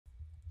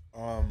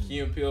Key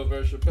and Peele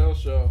versus Chappelle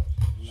Show.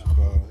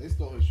 They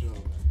stole his show,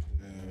 man.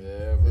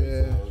 Yeah,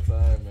 but all the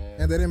time, man.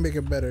 And they didn't make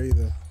it better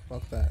either.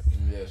 Fuck that.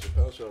 Yeah,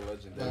 Chappelle Show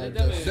legendary.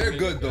 They're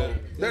good though.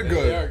 They're They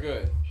good. are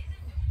good.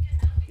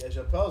 Yeah,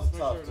 Chappelle's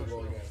tough to go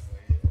against.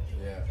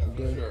 Yeah,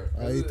 for sure.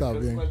 Ahí está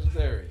bien.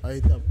 Legendary.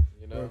 Ahí está.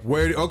 You know.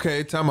 Where?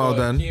 Okay, time out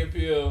then. Key and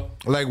Peele.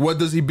 Like, what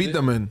does he beat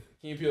them in?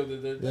 Key and Peele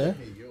did their Yeah.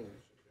 thing.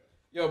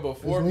 Yo,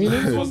 before Isn't he?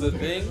 memes was a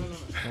thing,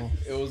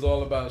 it was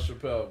all about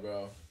Chappelle,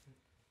 bro.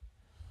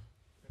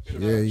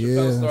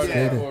 Chappelle started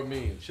Yeah. before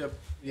memes.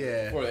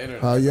 Yeah. Before the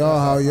internet. How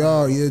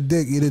y'all? Eat a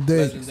dick.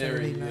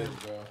 Legendary he is,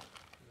 bro.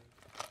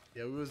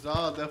 Yeah, we was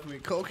all definitely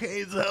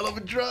cocaine's a hell of a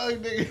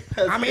drug,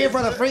 nigga. I'm here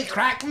for the free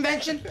crack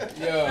convention.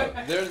 Yo,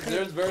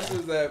 there's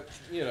verses that,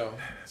 you know,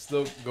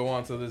 still go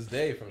on to this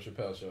day from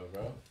Chappelle Show,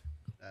 bro.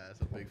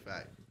 That's a big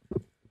fact.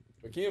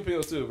 But Key and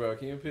Peele too, bro.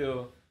 Key and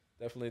Peele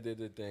definitely did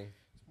their thing.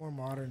 More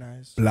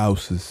modernized.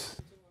 Blouses.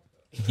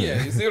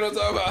 Yeah, you see what I'm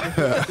talking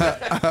about?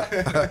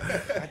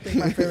 I think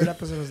my favorite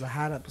episode was the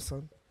hat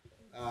episode.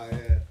 Oh, yeah.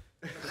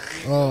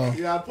 Oh,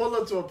 Yeah, I pulled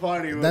up to a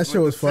party with, That shit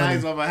was the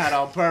tags funny. on my hat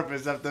on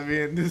purpose after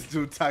me and this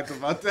dude talked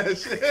about that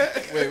shit.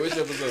 Wait, which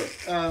episode?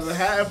 The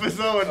hat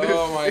episode.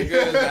 Oh my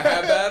goodness, the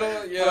hat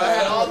battle? Yeah. I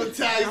had all the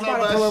tags on I'm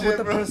about to pull my up with shit,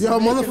 the bro.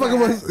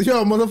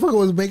 person. motherfucker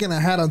was making a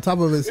hat on top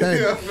of his head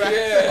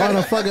Yeah. on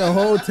a fucking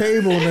whole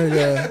table,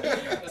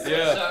 nigga.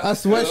 Yeah. A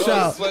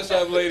sweatshop.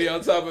 Sweatshop lady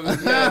on top of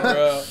his head,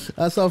 bro.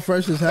 That's how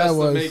fresh his hat Custom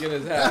was. making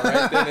his hat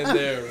right then and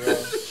there, bro.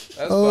 That's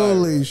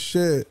Holy fire,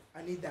 shit,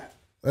 I need that.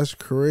 that's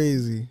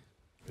crazy.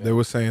 They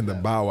were saying the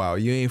Bow Wow.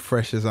 You ain't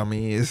fresh as I'm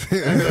is.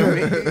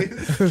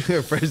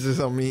 Fresh as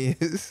I'm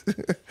is.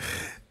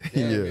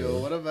 Yo,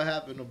 whatever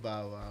happened to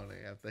Bow Wow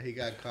after he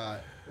got caught?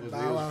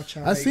 Bow Wow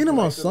I seen him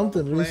on flexing on the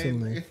something plane,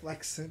 recently. nigga.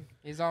 Flexing.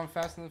 He's on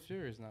Fast and the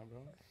Furious now, bro.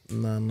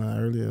 Nah,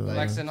 earlier.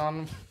 Flexing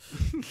on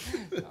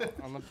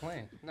on the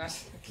plane.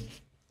 Nice.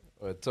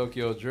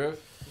 Tokyo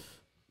Drift.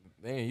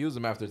 They didn't use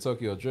him after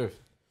Tokyo Drift.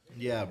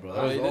 Yeah, bro. Oh,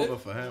 That was he did? over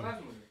for him.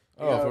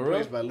 Oh, for real?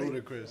 Replaced by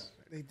Ludacris.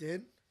 They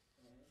did.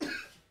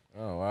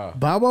 Oh, wow.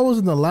 Bow Wow was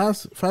in the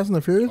last Fast and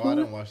the Furious Oh, I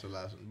movie? didn't watch the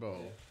last one, bro.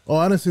 Oh,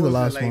 I didn't see the Was it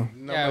last like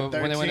one. Yeah,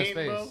 number when they went to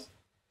 13, bro? space.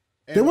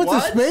 They went to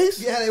what?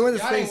 space? Yeah, they went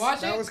to Y'all space. didn't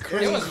watch That it? was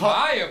crazy. It was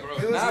fire, bro.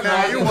 Nah,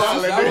 Nah, you that wildin'.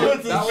 was- They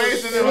went to that was-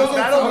 space and it it was wasn't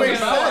that don't Tokyo make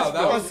Bow Wow. sense,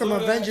 That bro. was some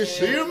Avengers Do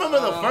shit. you remember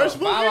the first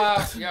movie? Bow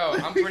Wow, yo,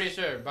 I'm pretty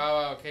sure Bow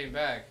Wow came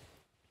back.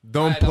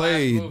 Don't By the last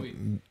play. movie.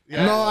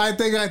 No, I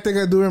think I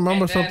do remember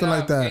And then, something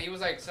like yeah, that. he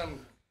was like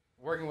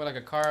working with like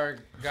a car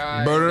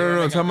guy. Bro, They were,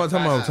 no. like, Time on out. the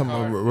back of the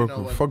car. Real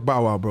quick. Fuck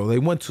Bow Wow, bro. They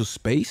went to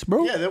space,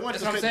 bro? Yeah, they went That's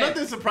to what I'm space. saying.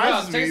 Nothing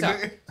surprises Bro, me.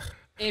 check this nigga.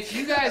 If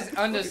you guys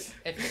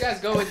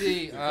go with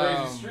the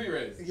Crazy street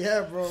race.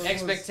 Yeah, bro. it was-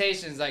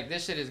 expectations, like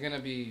this shit is gonna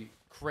be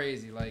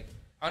crazy, like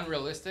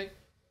unrealistic,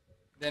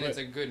 then it's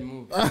a good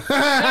movie. Like,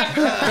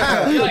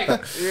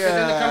 'cause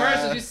in the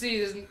commercials you see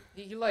this,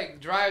 he like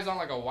drives on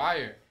like a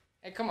wire.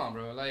 Hey, come on,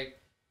 bro. Like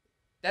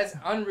that's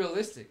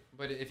unrealistic.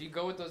 But if you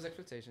go with those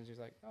expectations, you're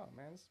like, oh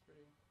man, it's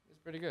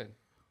pretty good.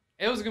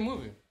 It was a good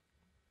movie.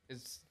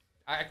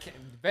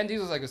 Ben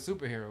Diesel's like a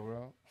superhero,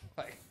 bro.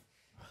 Like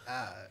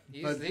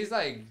he's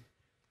like,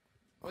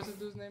 what's the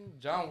dude's name?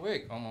 John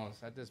Wick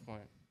almost at this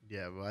point.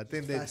 Yeah, bro. I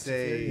think they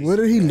say Where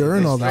did he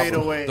learn all straight that?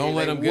 away. Don't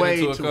let like, him get way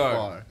into a too car.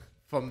 far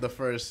from the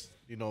first,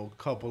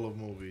 couple of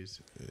movies.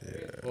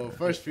 Yeah. Well,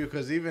 first few,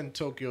 because even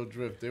Tokyo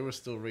Drift, they were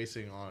still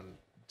racing on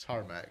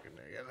tarmac,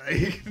 nigga.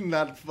 Like,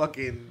 not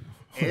fucking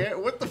air.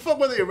 What the fuck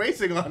were they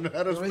racing on?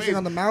 Racing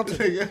on the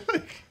mountain.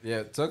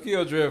 Yeah,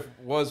 Tokyo Drift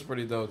was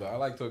pretty dope, though. I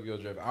like Tokyo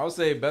Drift. I would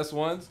say best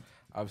ones,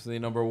 obviously,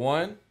 number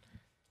 1.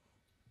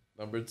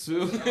 Number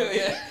 2.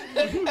 Yeah.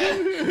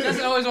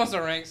 Justin always wants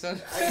to rank,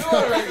 son. I know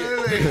what I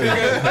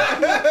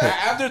rank.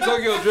 After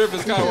Tokyo Drift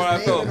is kind of when I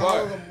fell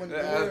apart.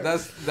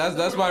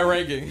 That's my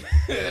ranking.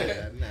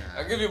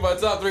 I'll give you my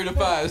top 3 to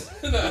 5s.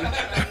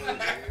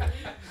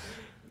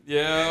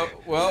 Yeah,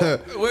 well,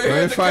 we're here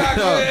at the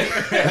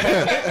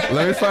cockpit.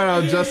 Let me find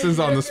out Justin's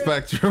on the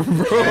spectrum,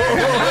 bro.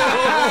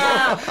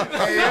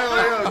 Hey,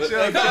 yo,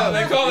 chill.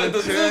 They call it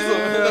the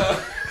sizzle.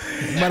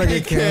 About to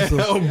get canceled.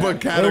 Help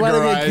but Everybody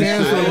categorize get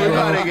canceled, shit.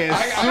 bro. Everybody gets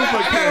I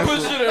gotta put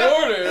shit in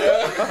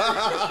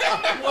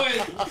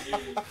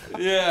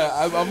order.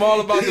 Yeah, I'm all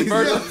about the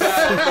verses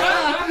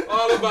now, bro.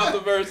 All about the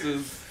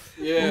verses.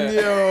 Yeah.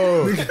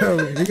 Yo.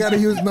 You gotta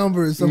use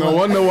numbers. No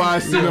wonder why I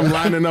seen them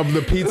lining up the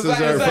pizzas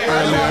earlier.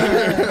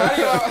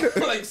 How do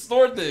y'all like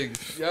store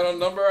things? Y'all don't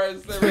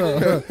numberize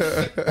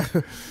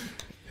everything?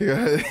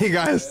 He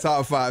got his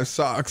top 5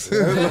 socks.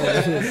 And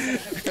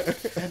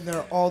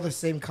they're all the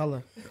same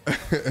color.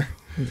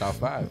 Top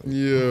 5.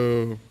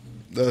 Yo,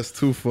 that's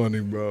too funny,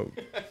 bro.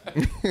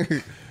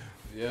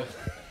 Yeah.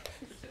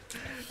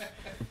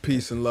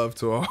 Peace and love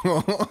to all.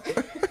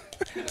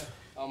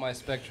 All my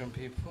Spectrum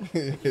people.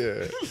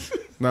 Yeah.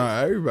 Nah,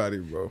 everybody,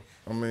 bro.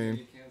 I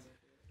mean,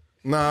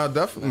 nah,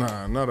 definitely,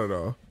 nah, not at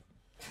all.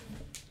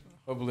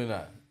 Hopefully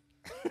not.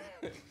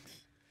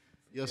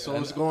 Yo, so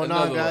what's going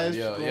Another on, guys?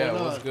 one. What's Yeah,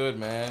 going what's on? good,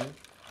 man?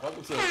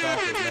 Welcome to the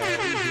topic, man.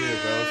 We here,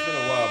 bro. It's been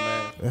a while,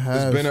 man. It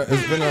has.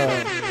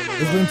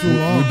 It's been too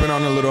long. We've been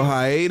on a little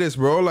hiatus,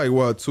 bro. Like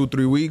what,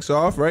 2-3 weeks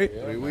off, right?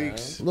 Yeah, 3 man.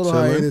 weeks. A little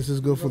Chilling. hiatus is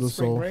good for the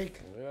Spring soul.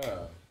 break. Yeah.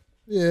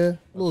 Yeah, a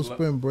little Much love.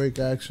 spring break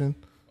action.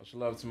 Much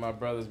love to my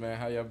brothers, man.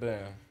 How y'all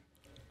been?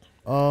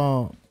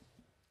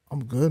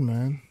 I'm good,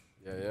 man.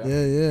 Yeah. Yeah.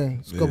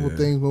 There's a couple Yeah.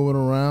 things moving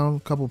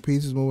around, couple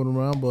pieces moving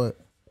around, but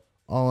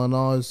all in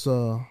all, it's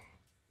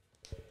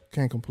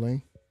can't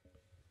complain.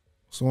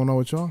 What's going on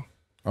with y'all?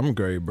 I'm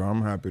great, bro.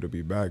 I'm happy to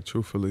be back,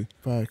 truthfully.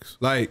 Facts.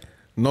 Like,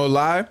 no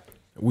lie,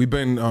 we've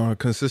been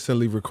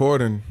consistently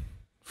recording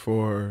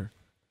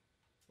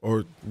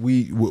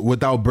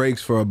without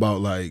breaks for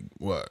about like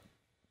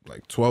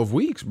 12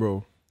 weeks,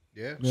 bro.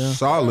 Yeah. Yeah.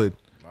 Solid,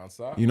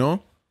 Non-stop. you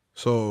know?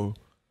 So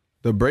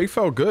the break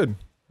felt good.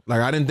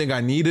 Like, I didn't think I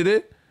needed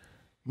it,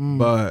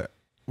 but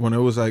when it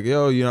was like,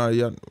 yo, you know,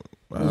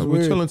 was we're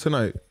weird. chilling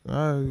tonight. You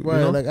Right.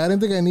 know? Like I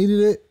didn't think I needed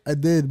it. I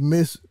did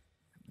miss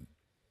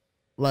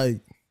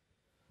like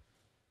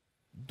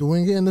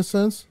doing it in a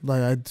sense.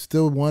 Like I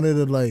still wanted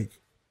to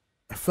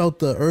I felt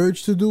the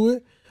urge to do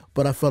it,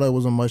 but I felt it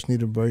was a much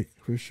needed break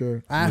for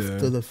sure. After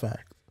Yeah. the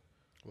fact.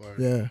 Word.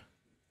 Yeah.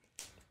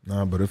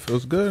 Nah, but it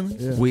feels good.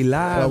 Yeah. We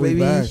live, we baby.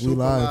 back. We Super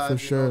live live, for you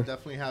sure. know,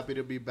 definitely happy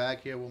to be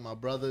back here with my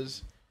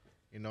brothers.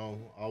 You know,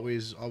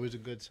 always a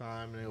good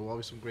time, and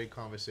always some great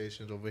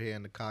conversations over here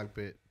in the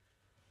cockpit.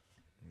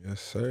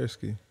 Yes, sir,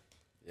 Ski.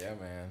 Yeah,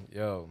 man.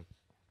 Yo,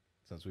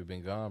 since we've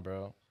been gone,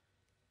 bro,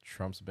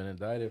 Trump's been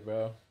indicted,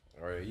 bro.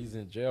 Or he's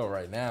in jail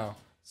right now,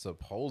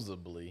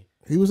 supposedly.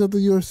 He was at the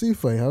UFC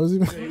fight. How was he?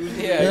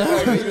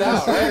 Yeah, he's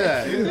out,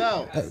 right? He's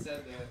out. I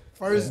said that.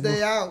 First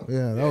day out.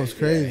 Yeah, that was Yeah,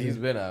 crazy. he's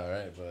been out,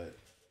 right? But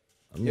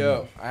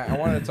yo, I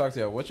wanted to talk to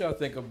y'all. What y'all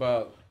think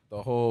about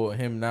the whole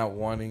him not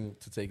wanting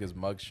to take his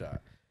mugshot?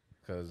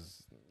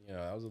 Because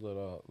that was a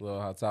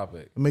little hot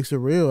topic. It makes it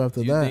real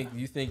after Do you that.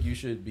 think you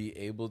should be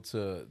able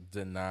to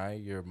deny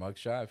your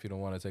mugshot if you don't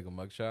want to take a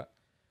mugshot,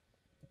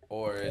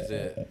 or is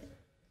it,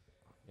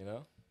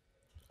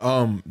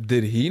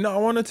 Did he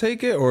not want to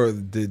take it, or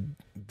did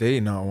they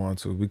not want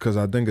to? Because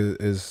I think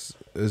it's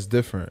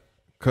different.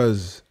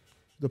 Cause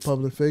The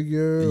public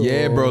figure.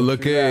 yeah, bro, or-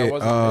 look Yeah, I at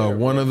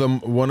wasn't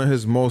there, one of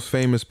his most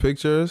famous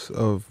pictures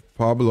of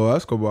Pablo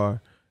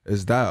Escobar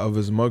is that of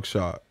his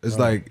mugshot. It's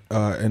like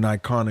an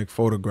iconic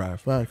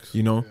photograph. Facts.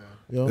 You know,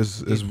 Yo. it's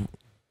Do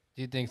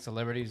you think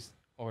celebrities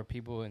or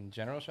people in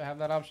general should have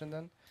that option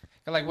then?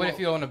 'Cause, like, what if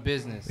you own a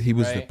business? he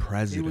was the right?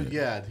 president.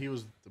 He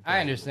was. The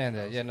I understand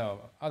that. Yeah, no,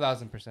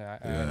 1,000%.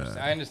 Yeah.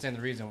 I understand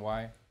the reason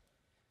why,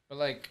 but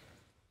like,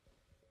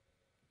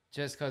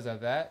 just because of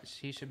that,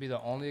 he should be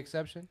the only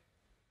exception.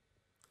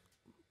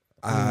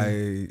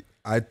 I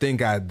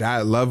think at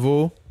that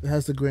level, It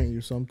has to grant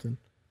you something.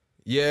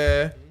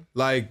 yeah,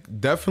 like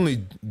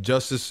definitely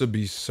justice should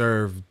be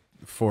served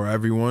for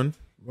everyone,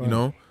 you Right.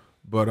 know,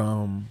 but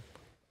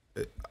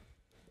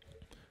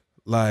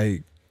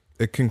like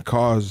it can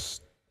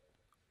cause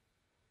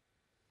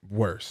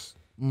worse.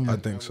 I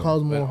think so.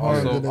 Cause but more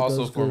harm than it also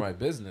does for good. my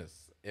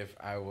business, if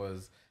I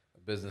was a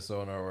business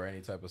owner or any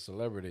type of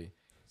celebrity.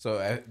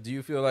 So do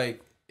you feel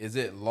like, is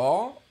it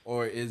law,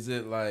 or is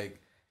it like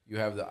you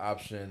have the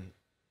option?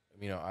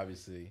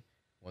 Obviously,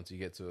 once you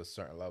get to a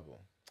certain level,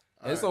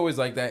 it's always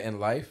like that in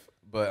life.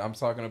 But I'm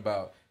talking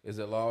about, is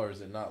it law or is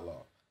it not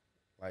law?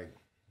 Like,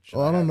 should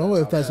Oh, I don't have know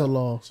that if that's a option?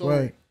 law. So,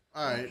 Right.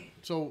 all right.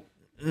 So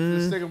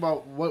let's think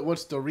about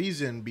what's the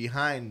reason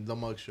behind the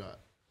mugshot.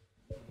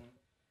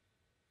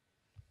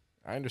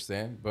 I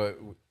understand, but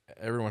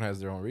everyone has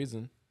their own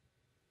reason.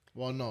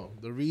 Well, no,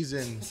 the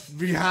reason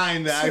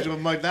behind the actual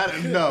mug.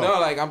 No. No,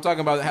 like I'm talking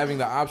about having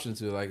the option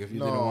to, like, if you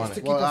didn't want To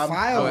it. keep a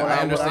file. But what I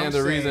I'm understand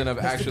the saying- reason of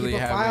Just to actually keep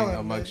a having file a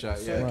on mugshot. it, Yeah.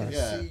 so they can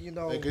Yeah, see, you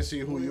know, they can see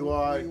who you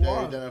are. They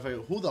identify.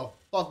 Who the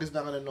fuck is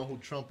not gonna know who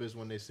Trump is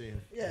when they see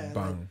him? Yeah, like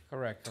Bang.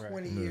 Correct.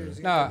 20 years.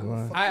 you No,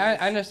 know, fuck I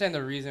this. understand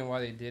the reason why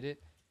they did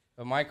it,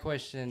 but my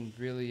question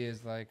really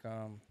is like,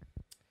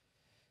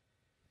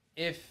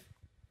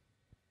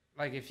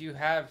 if you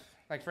have,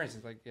 like, for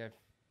instance, like,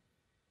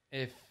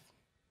 if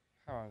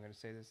how am I gonna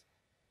say this?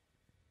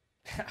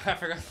 I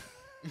forgot.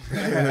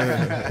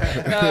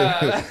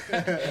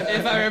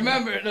 If I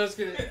remember, no, just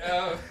kidding.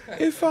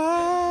 If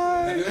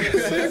I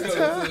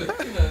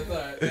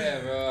Yeah,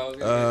 bro.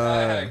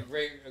 I had a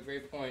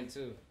great point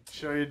too.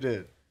 Sure, you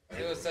did.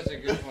 It was such a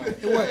good point.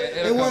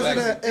 It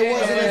wasn't I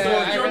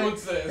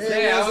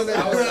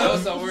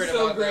was so worried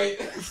about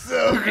that.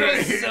 So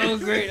It was so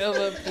great of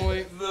a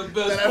point. The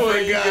best I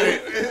point you forgot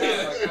did. Oh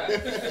my God. I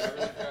really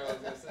forgot what I was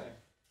gonna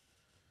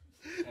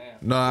say.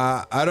 Damn. No,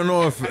 I don't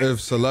know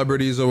if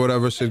celebrities or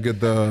whatever should get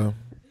the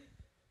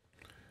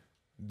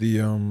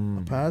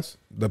Pass.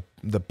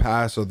 the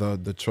pass or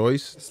the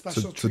choice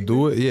Special to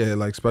do it. Yeah,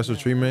 like special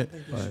treatment.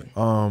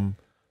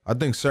 I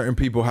think certain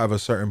people have a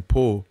certain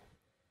pull,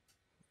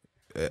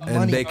 and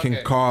Money. they can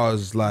Okay.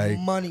 cause like,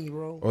 Money,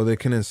 bro. or they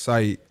can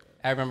incite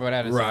I remember what I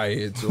had to say.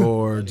 riots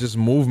or just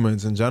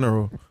movements in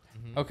general.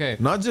 Okay.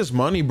 Not just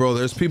money, bro.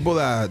 There's people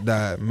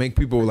that make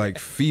people like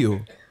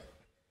feel,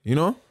 you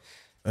know.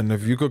 And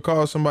if you could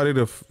cause somebody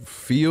to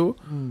feel,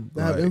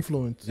 They have like,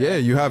 influence. yeah,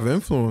 you have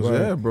influence,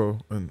 Right. yeah, bro,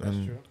 and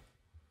true.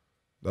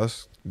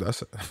 that's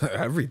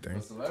everything.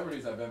 But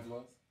celebrities have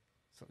influence.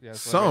 So, yeah,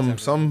 that's what I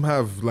guess Some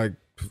have like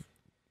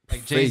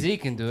like Jay-Z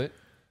can do it.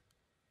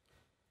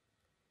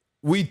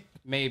 we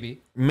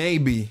Maybe.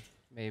 maybe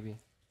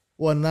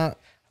Well, not.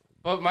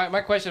 But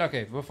my question,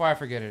 okay, before I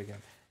forget it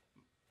again.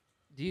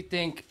 Do you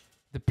think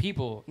the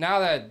people, now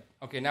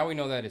we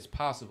know that it's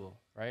possible,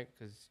 right?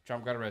 Because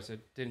Trump got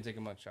arrested, didn't take a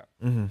mugshot.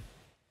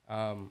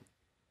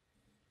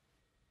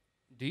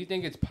 Do you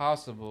think it's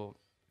possible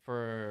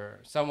for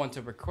someone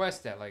to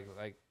request that, like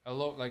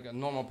a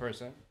normal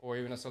person or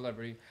even a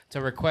celebrity,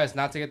 to request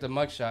not to get the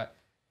mugshot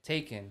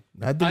taken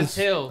I think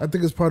until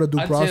it's part of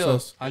due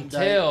process.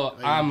 until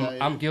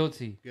Indict- I'm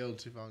guilty?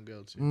 Found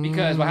guilty.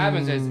 Because what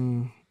happens is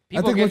I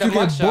people think get once the you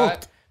get mugshot.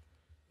 booked,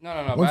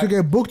 No. once you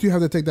get booked, you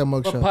have to take that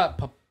But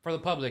mugshot. for the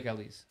public, at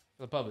least.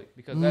 For the public.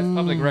 Because that's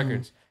public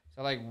records.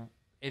 So, like,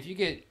 if you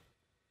get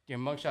your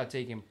mugshot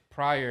taken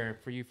prior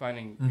for you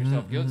finding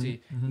yourself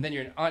guilty, and then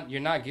you're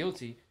not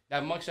guilty,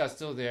 that mugshot's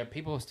still there.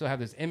 People still have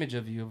this image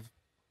of you.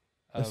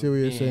 I see what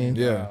you're saying.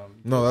 yeah.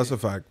 No, guilty. that's a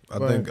fact.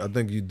 Right. I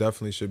think you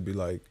definitely should be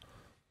like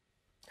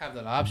Have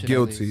that option. at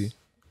guilty. least.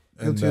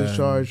 and Guilty as then-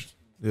 charged.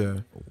 Yeah.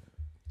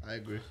 I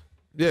agree.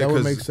 Yeah, That would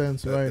 'cause make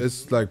sense, right?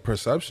 It's like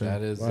perception.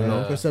 That is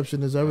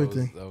Perception is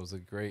everything. That was a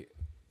great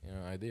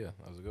idea.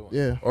 That was a good one.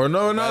 Yeah. Or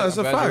no, it's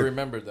a I'm glad you fact.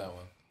 remembered that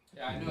one.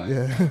 Yeah, I knew.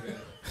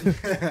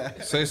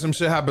 Yeah. Say some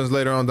shit happens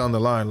later on down the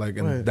line, like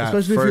in Right. that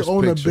Especially if first you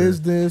own picture. a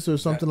business or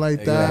something like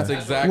that. That's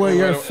exactly where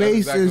your what,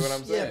 face that's exactly is, what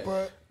I'm saying. Yeah,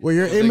 but where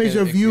your They image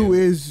can- of you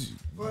is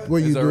but what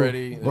you It's do.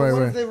 already Right, what if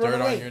right. they run dirt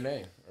on away your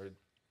name. Or,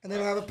 and they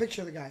don't have a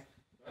picture of the guy?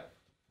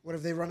 What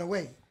if they run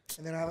away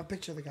and they don't have a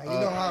picture of the guy? You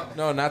know how?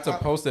 no, not to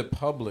post it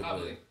publicly.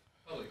 Public.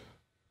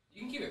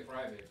 You can keep it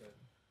private, but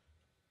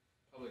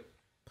public.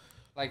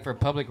 Like for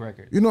public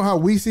record. You know how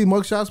we see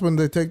mugshots when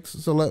they take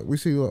select. We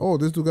see, oh,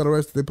 this dude got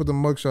arrested. They put the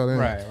mugshot in.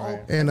 Right. Oh,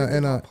 And I think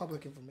and they got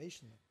public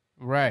information.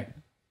 Right.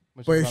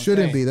 Which but is it what I'm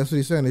shouldn't saying. be. That's what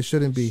he's saying. It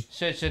shouldn't be.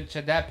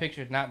 Should that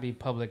picture not be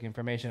public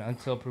information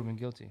until proven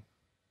guilty?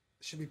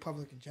 It should be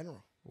public in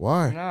general.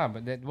 Why? Nah,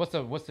 but what's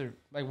the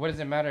like? What does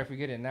it matter if we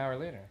get it now or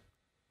later?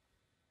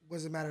 What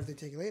does it matter if they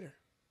take it later?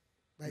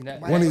 Like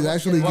That- When he's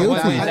actually What-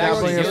 guilty. when he's That's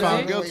actually when you're guilty?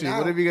 found guilty.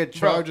 What if you get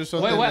charged or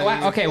something?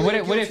 Wait, okay, what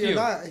if Guilty or you?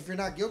 not, if you're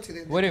not guilty,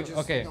 then What they if? can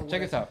just, Okay, you know,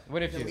 check this out.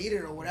 What if delete you?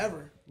 it or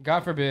whatever.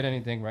 God forbid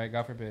anything, right?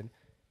 God forbid,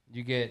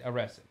 you get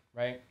arrested,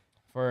 right,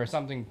 for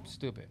something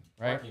stupid,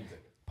 right?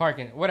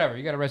 Parking, whatever.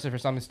 You got arrested for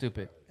something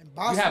stupid. In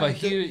Boston, have a you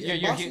did- huge- in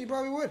you're Boston, hu- you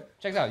probably would.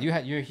 Check this out.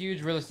 You're a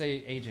huge real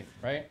estate agent,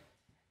 right?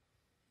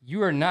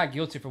 You are not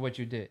guilty for what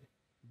you did,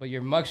 but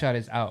your mugshot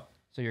is out.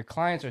 So your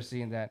clients are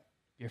seeing that,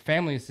 your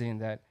family is seeing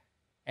that,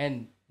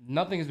 and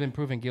nothing has been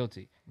proven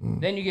guilty.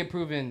 Then you get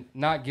proven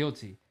not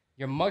guilty.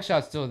 Your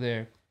mugshot's still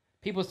there.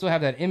 People still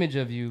have that image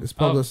of you It's of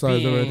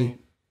publicized being already.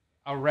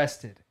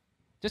 arrested.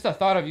 Just the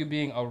thought of you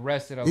being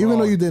arrested alone, Even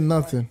though you did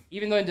nothing.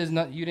 even though it does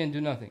not, you didn't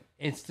do nothing.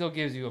 It still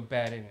gives you a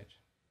bad image.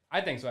 I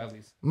think so, at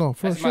least. No,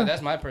 for That's sure.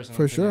 that's my personal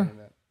For opinion sure. on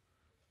that.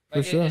 For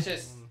Like, sure. It's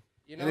just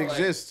you know, It like,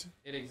 exists.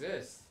 it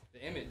exists.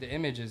 The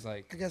image is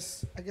like I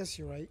guess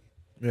you're right.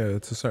 Yeah,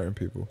 to certain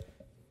people.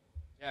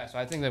 yeah. So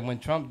I think that when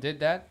Trump did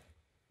that,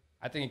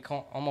 I think it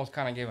almost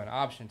kind of gave an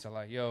option to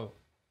like, yo,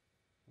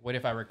 what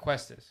if I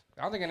request this?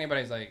 I don't think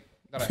anybody's like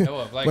that I know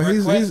of like But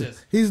request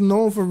this. he's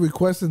known for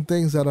requesting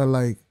things that are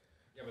like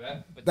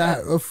Yeah, but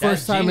that first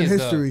that's time in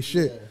genius, history. though.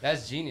 Shit.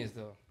 That's genius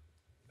though.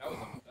 That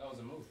was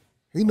a move.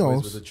 He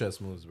Always with knows. the chess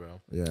moves,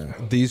 bro. Yeah.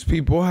 These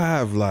people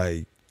have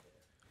like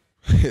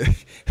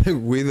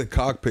we the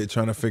cockpit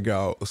trying to figure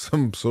out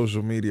some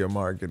social media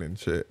marketing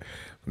shit.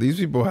 These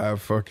people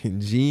have fucking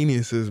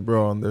geniuses,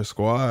 bro, on their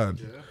squad.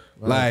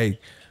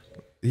 Like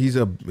he's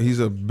a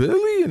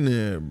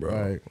billionaire, bro.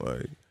 Right.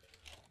 Like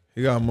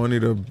he got money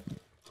to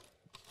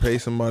pay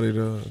somebody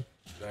to.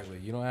 Exactly.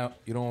 You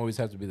don't always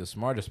have to be the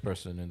smartest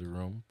person in the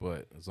room,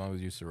 but as long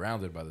as you're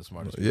surrounded by the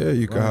smartest Yeah,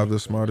 you can have the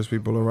smartest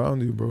people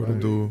around you, bro, to You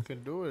do.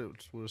 can do it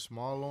with a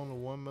small loan of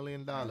 $1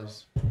 million.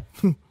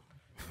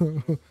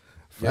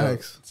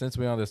 Facts. Since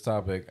we're on this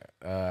topic,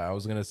 I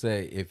was gonna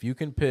say if you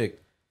can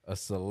pick a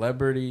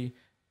celebrity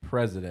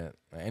president,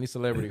 any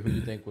celebrity who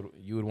you think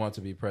you would want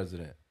to be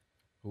president,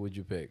 who would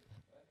you pick?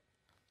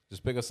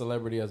 Just pick a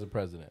celebrity as a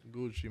president.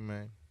 Gucci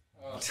man.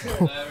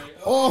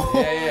 Oh,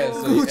 Yeah.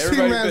 So Gucci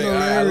everybody Mane's pick.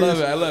 I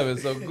hilarious. love it.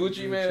 So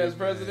Gucci man as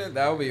president,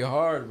 that would be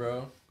hard,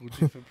 bro.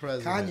 Gucci for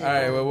president. Kanye. All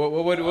right, well,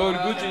 what would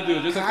Gucci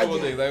do? Just a couple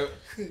Kanye. things.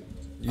 Like,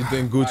 You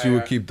think Gucci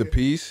would keep the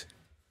peace?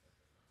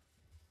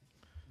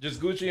 just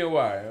Gucci and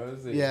why?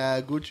 Let's see. Yeah,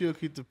 Gucci will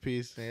keep the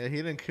peace. Yeah, he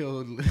didn't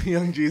kill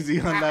Young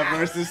Jeezy on that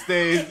versus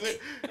stage.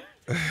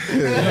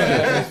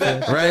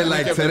 Right,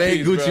 like kept the today,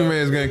 peace, Gucci bro. Man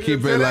is gonna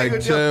keep it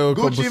like chill,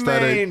 Gucci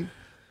copacetic. Mane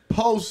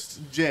post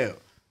jail.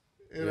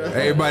 You know?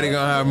 Everybody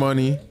gonna have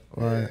money.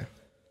 right.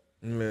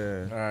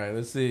 Yeah. All right,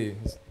 let's see.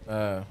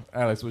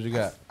 Alex, what you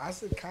got? I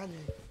said Kanye.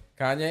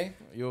 Kanye?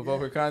 You will vote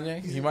for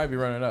Kanye? He might be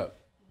running up.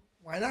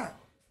 Why not?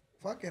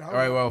 Fuck it. All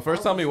right, well,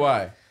 first tell me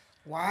why.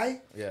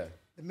 Why? Yeah.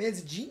 The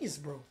man's a genius,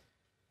 bro.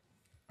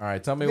 All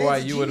right, tell me Man's why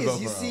a you would genius.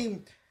 vote for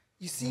him.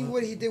 You seen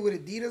what he did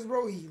with Adidas,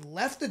 bro? He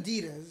left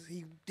Adidas.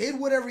 He did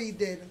whatever he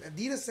did.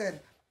 Adidas said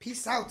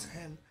peace out to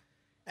him.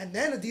 And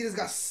then Adidas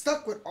got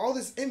stuck with all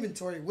this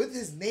inventory with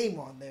his name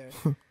on there.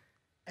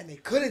 And they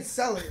couldn't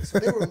sell it. So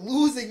they were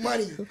losing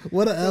money.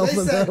 What a L they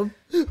for said, them.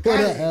 What a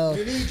Kanye, L.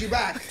 we need you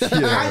back.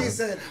 Kanye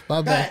said,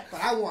 My bad. bet,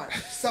 but I want.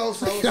 So,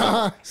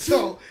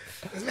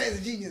 this man's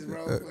a genius,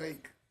 bro.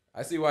 Like,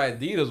 I see why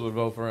Adidas would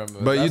vote for him.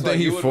 But you That's why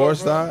think he would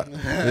forced vote for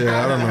him? that?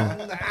 Yeah, I don't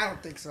know. I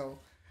don't think so.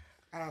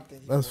 I don't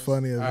think That's he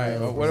funny as All right, hell.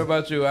 well, what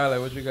about you, Ale?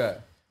 What you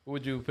got? Who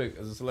would you pick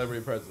as a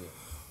celebrity president?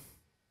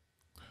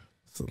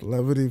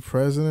 Celebrity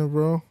president,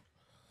 bro.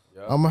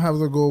 Yeah. I'm gonna have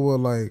to go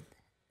with like.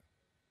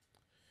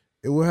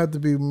 It would have to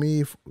be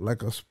me,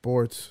 like a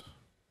sports.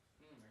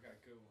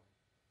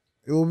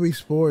 It will be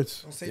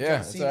sports. Don't say Yeah,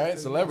 John it's Cena, all right.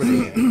 because Celebrity.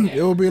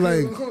 It will be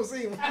like. we're gonna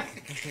see him. No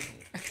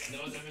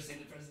one's ever seen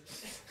the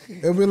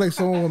president. It'll be like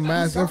someone with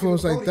mass talking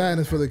influence like about that,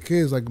 and it's for the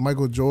kids, like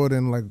Michael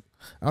Jordan. Like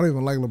I don't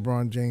even like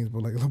LeBron James,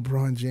 but like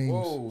LeBron James.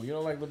 Whoa, you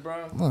don't like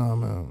LeBron? No,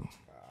 man.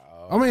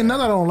 I mean, not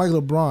that I don't like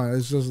LeBron.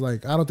 It's just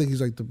like I don't think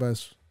he's like the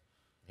best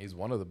He's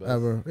one of the best.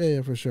 ever.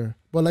 Yeah, for sure.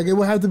 But like it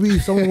would have to be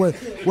someone with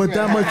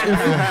that much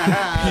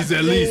influence. He's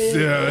at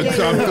least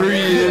top 3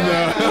 in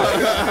Well,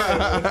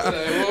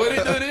 what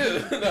did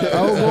he do then?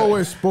 I would go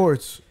with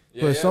sports.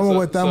 But someone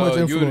with that much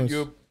influence.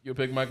 You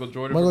pick Michael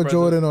Jordan. Michael for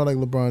Jordan or like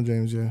LeBron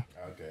James, yeah.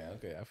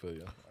 president? Okay, I feel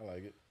you. I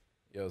like it.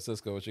 Yo,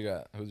 Cisco, what you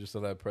got? Who's your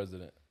celeb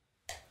president?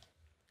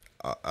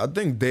 I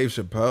think Dave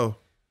Chappelle.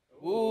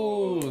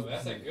 Ooh,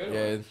 That's a good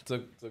yeah, one. it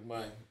took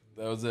mine.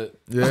 That was it.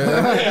 Yeah.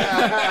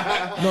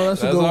 No,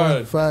 that's a That's good one.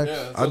 hard. Fact. Yeah,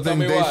 so I tell think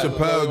me Dave why. So tell me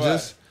Chappelle why.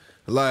 just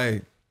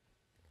like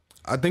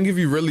I think if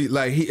you really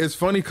like it's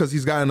funny because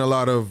he's gotten a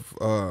lot of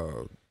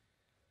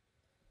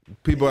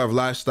people have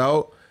lashed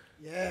out.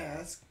 Yeah,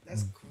 that's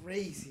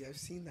crazy. I've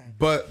seen that.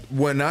 But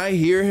when I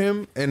hear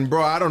him, and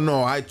bro, I don't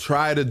know, I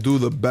try to do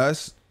the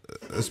best,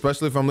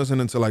 especially if I'm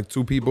listening to like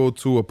two people,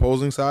 two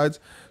opposing sides,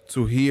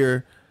 to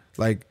hear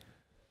like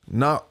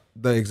not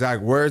the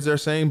exact words they're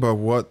saying, but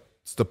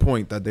what's the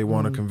point that they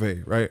want to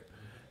convey, right?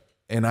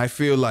 And I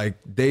feel like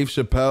Dave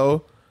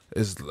Chappelle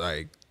is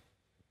like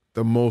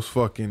the most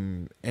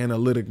fucking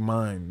analytic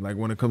mind, like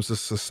when it comes to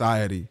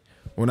society.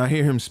 When I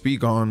hear him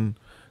speak on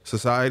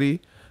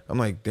society, I'm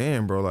like,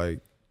 damn, bro,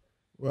 like,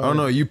 I don't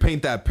know. You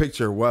paint that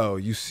picture well.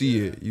 You see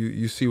it.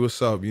 You see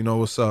what's up. You know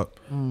what's up.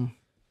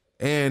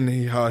 And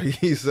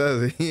he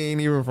says he ain't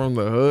even from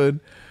the hood,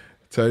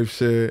 type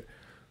shit.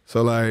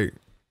 So like,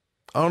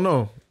 I don't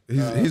know.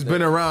 He's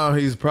been around.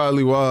 He's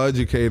probably well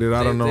educated.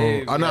 I don't know.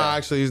 Dave, I know. yeah.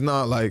 Actually, he's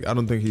not like. I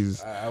don't think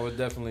he's I would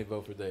definitely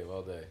vote for Dave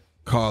all day.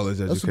 college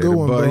a educated, good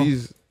one, but bro.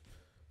 he's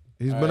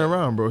been right.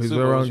 around, bro. He's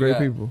Super, been what around you great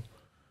got? people.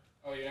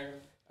 Oh, you're not gonna.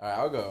 All right,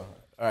 I'll go.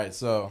 All right,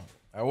 so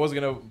I was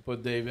gonna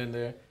put Dave in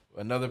there.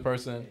 Another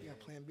person. You got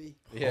Plan B.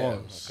 Yeah,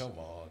 come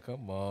on.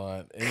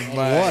 In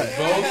my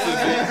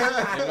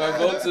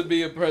vote to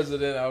be a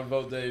president, I would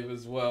vote Dave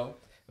as well.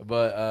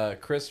 But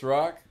Chris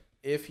Rock,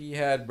 if he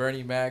had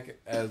Bernie Mac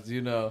as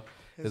his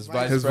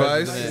vice His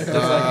vice? president,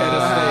 just like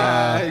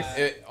head of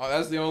state,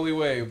 that's the only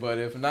way. But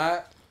if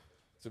not,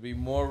 to be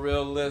more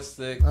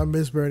realistic, I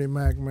miss Bernie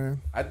Mac,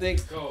 man. I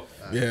think Go,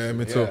 Yeah,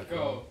 me too.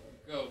 go.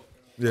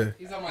 Yeah.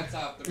 He's on my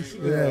top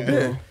 3. Yeah,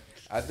 bro.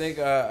 I think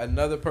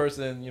another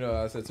person,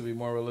 I said to be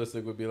more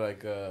realistic would be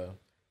like a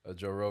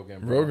Joe Rogan.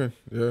 Bro. Rogan.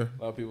 Yeah. A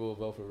lot of people will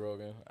vote for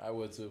Rogan. I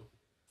would too.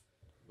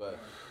 But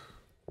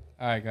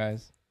All right,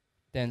 guys.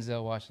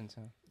 Denzel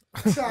Washington.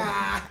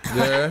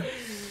 Yeah.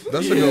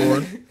 That's a good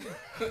one.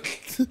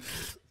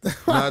 Nah,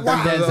 I think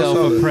that's Denzel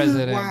also- for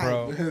president, Why?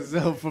 bro.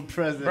 Denzel for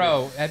president.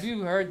 Bro, have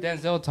you heard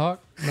Denzel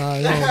talk? Nah,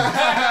 yo. No,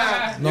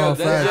 Denzel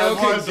fact. I've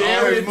watched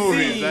all his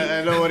movies. guarantee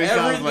I know what he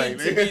sounds everything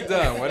like. to be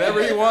done.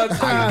 Whatever he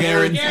wants, I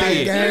guarantee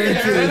it.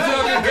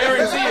 Denzel can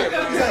guarantee it,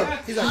 bro.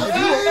 He's like,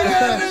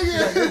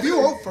 if you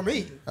vote for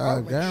me, I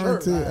I'll make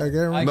guarantee. sure, I I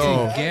guarantee.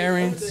 No. can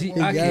guarantee. I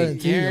can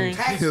guarantee you.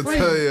 guarantee. He'll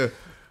tell you.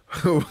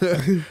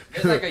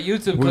 There's like a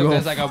YouTube We clip gon-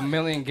 that's like a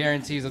million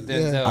guarantees of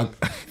Denzel.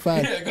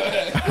 Fact.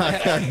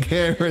 I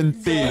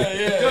guarantee.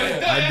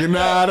 I don't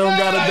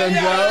got a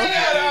Denzel.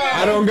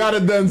 I don't got a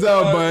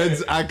Denzel,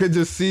 but I could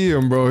just see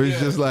him, bro. He's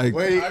just like,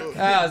 Wait,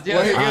 Ah, yo,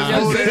 Wait, yo, gets yo,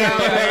 voted out,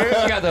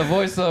 you got the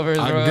voiceovers,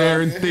 I bro.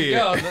 guarantee it.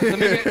 Yo, let me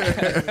get,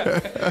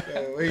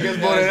 he gets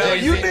voted out.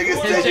 Jay-Z. You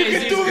niggas said you Jay-Z's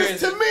can do this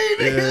to me,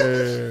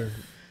 nigga.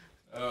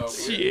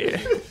 Yeah.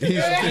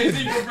 Jay-Z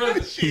for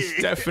president.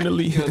 He's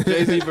definitely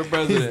Jay-Z for he's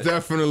president.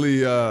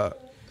 definitely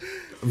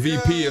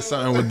VP or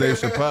something with Dave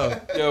Chappelle.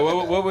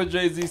 Yo, what would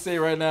Jay-Z say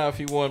right now if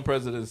he won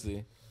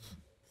presidency?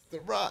 The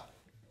Rock.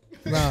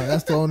 Nah,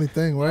 that's the only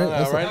thing, right?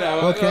 That's Right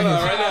now. what can he-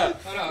 Right now.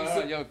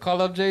 hold on. Yo,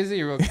 call up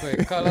Jay-Z real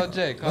quick. Call up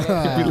Jay. Call up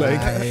Jay. Be like,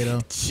 I hate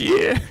him.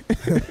 Yeah.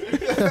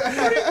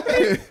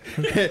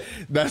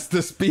 That's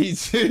the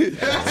speech.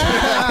 That's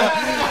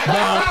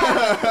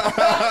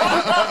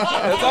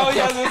all he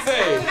has to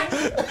say.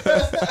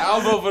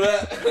 I'll vote for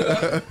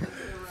that.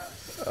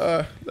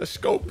 The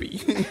Scopy.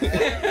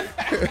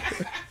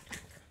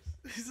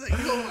 He's like,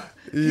 yo,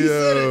 He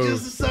said it Yo.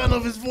 just the sound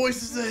of his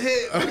voice is a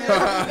hit.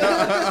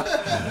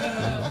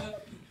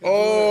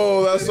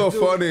 Oh, that's so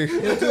funny.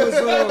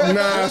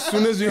 Nah, as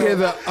soon as you hear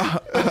the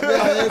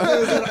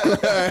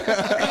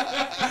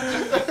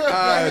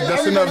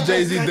that's enough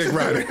Jay-Z dick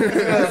riding.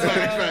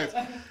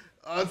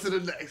 On to the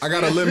next. I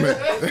got a limit.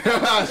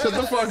 Shut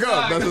the fuck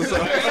up. That's what's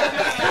up.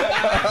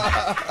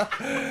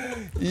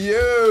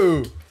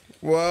 Yo.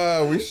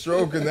 Wow, we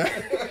stroking that.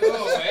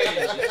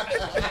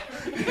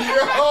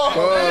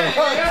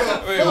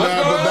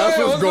 Nah, but that's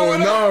what's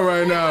going on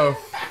right now.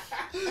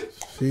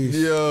 Jeez.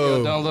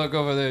 Yo. Don't look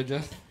over there,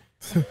 Jeff.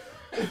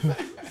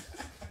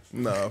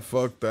 Nah,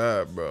 fuck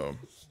that, bro.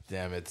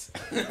 Damn it.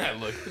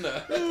 Look. Nah.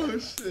 Oh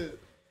shit.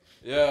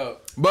 Yo.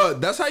 But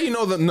that's how you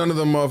know that none of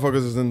them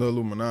motherfuckers is in the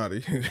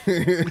Illuminati.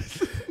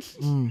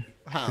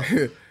 How?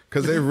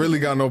 Because they really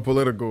got no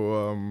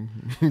political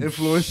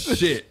Influence.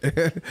 shit.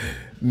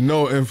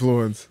 No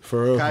influence,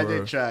 for real. For Kanye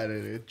real. tried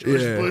it.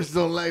 George Yeah. Bush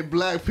don't like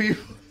black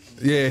people.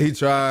 Yeah, he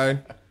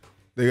tried.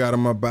 They got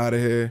him up out of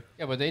here.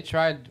 Yeah, but they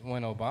tried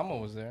when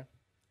Obama was there.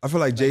 I feel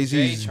like Jay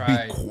Jay-Z's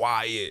tried. be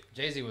quiet.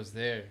 Jay-Z was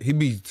there. He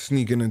be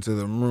sneaking into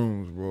them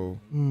rooms, bro.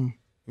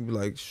 He be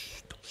like,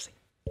 shh, don't say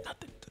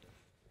nothing.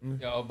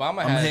 Yo,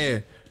 Obama I'm had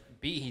here.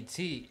 BET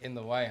in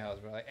the White House,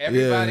 bro. Like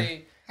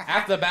everybody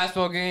after the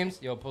basketball games,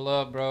 yo, pull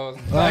up, bro.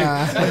 Like,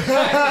 like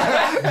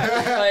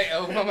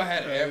Obama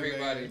had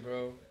everybody,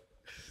 bro.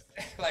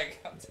 Like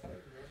I'm telling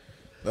you,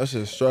 bro. That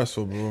shit's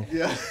stressful, bro.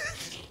 Yeah.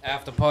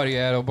 After party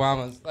at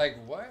Obama's, like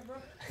what, bro?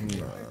 Nah.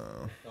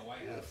 The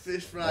White House.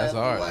 Fish fry That's at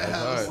the hard. White That's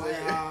House. hard.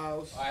 White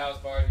House. White House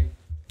party.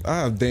 I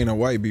have Dana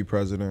White be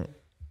president.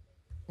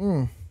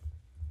 Mm.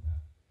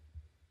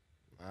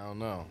 I don't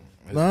know.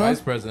 His Nah. vice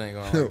president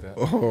ain't gonna like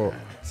that.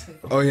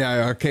 Oh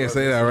yeah, I can't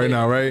say that right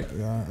now, right?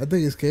 Yeah, I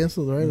think it's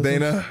canceled, right? or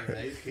Dana?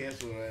 Yeah, he's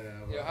canceled right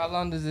now. Bro. Yo, how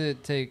long does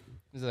it take?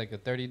 Is it like a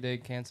 30-day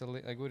cancel?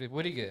 Like what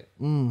do you get?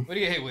 something? What do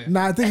you get hit with?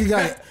 Nah, I think he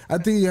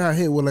got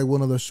hit with like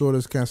one of the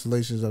shortest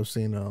cancellations I've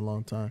seen in a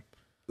long time.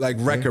 Like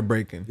record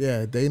breaking.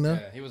 Yeah, Dana.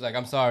 Yeah, he was like,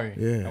 I'm sorry.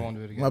 Yeah. I won't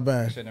do it again. My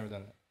bad. I should have never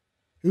done that.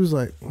 He was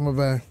like, "Oh, my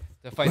bad."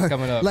 The fight's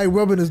coming up. Like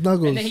rubbing his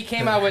knuckles. And then he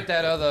came out with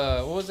that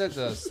other, what was it,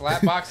 the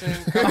slap boxing?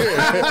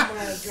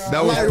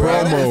 That was Like,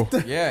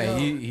 promo. Yeah,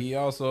 he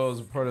also is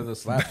a part of the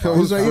slap. He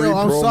was like, "Yo,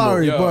 I'm promo.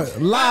 sorry, Yo. but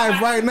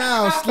live right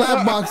now,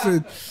 slap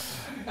boxing."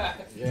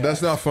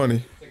 That's not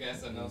funny. Like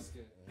SNL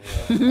skit.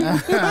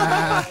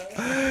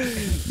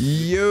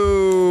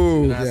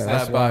 Yo. Not Yeah, slap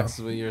that's box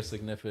with your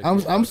significant.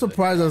 I'm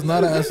surprised that's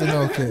not an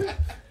SNL kid.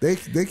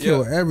 They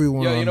kill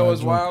everyone. Yo, you on know that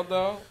what's joint. wild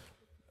though?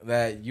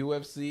 That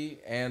UFC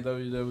and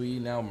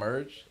WWE now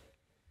merge.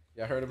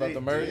 Y'all heard about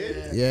the merge?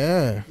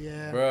 Yeah,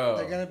 Yeah. Bro.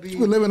 They're gonna be. you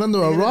been living under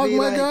a they're gonna rock, be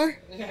my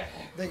like- guy.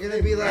 They're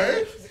gonna be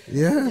like.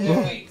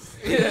 Yeah,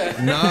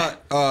 bro.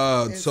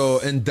 Not so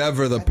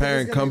Endeavor, the I think it's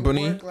parent gonna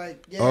company work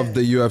like, yeah. of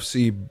the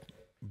UFC,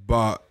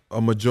 bought a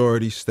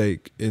majority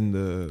stake in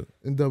the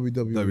In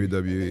WWE. They're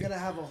WWE. gonna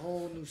have a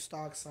whole new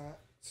stock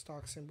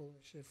symbol and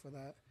shit for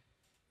that.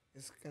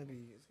 It's gonna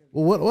be.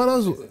 Well, what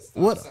else?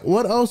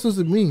 What else does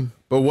it mean?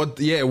 But what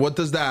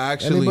does that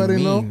actually Anybody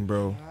mean, know?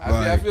 bro?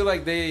 I feel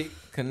like they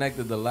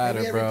connected the ladder,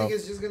 Maybe bro. everything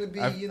is just gonna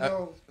be, I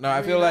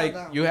feel like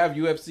you have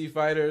UFC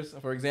fighters.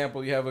 For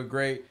example, you have a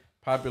great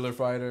popular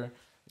fighter,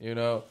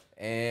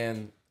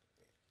 and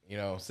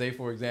say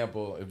for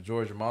example, if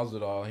George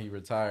Masvidal, he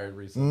retired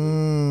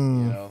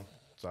recently,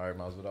 sorry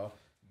Masvidal,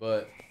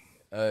 but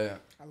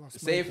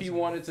say if he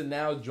wanted to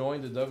now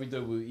join the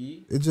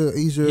WWE, It's an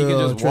easier he can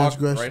just walk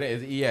transgression. right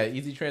in. Yeah,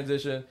 easy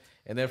transition,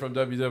 and then from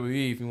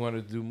WWE, if he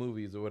wanted to do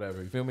movies or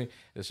whatever, you feel me?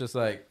 It's just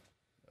like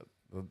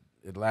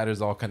the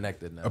ladder's all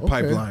connected now. A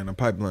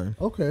pipeline.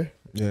 Okay.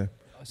 Yeah.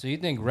 So you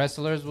think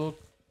wrestlers will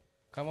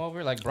come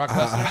over like Brock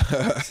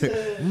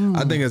Lesnar?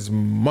 I think it's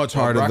much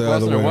harder Brock the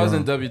other way Lesnar was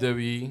in around.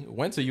 WWE,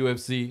 went to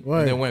UFC, Right.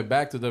 and then went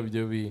back to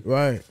WWE.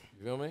 Right.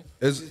 You feel me?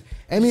 It's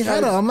And he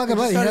had I'm not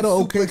gonna lie, he had an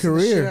okay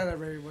career.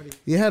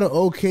 He had an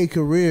okay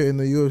career in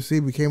the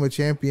UFC, became a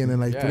champion in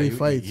like 3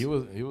 fights. He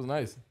was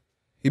nice,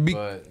 he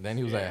but then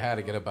he was like, I had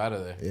to get up out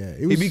of there. Yeah,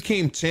 he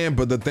became champ,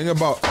 but the thing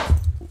about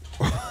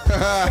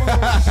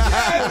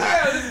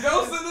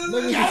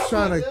Niggas just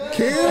trying to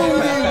kill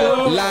me,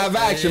 bro. live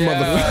action,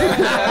 motherfucker.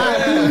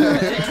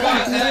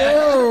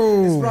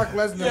 Yo. Brock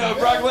Lesnar. Yeah,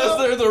 Brock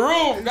Lesnar in the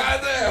room.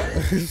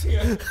 Goddamn. His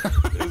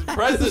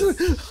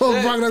presence.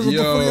 Oh, Brock Lesnar,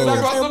 Yo. what the fuck Talk y'all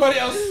about say somebody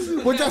about-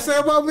 else. What y'all say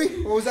about me?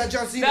 What was that,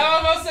 John Cena? That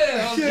was about to say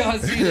that. That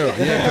was John Cena.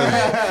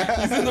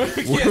 He's in the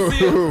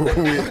room. You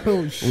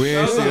can't see him. We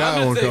ain't see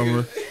that one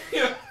coming.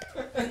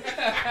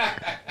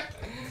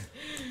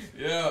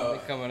 Yeah.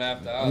 Coming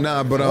after us.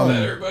 Nah, but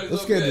Everybody's That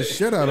scared the okay.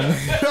 shit out of me.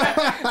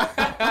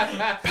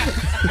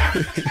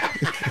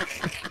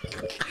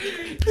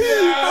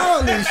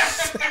 Holy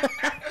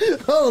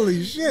shit.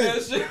 Holy shit.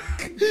 That shit.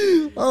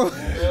 Oh,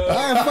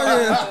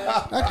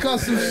 I caught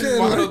some shit.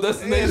 Final Like,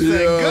 Destination.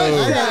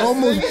 I got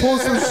almost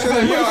pulled some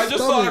shit in Yo, my I just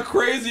saw a stomach.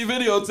 crazy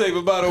videotape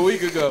about a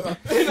week ago.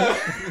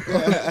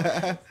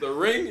 The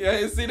Ring, you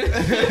ain't seen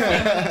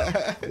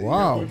it?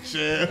 Wow.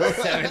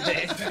 7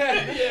 days.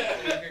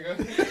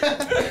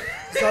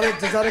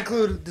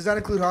 does that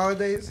include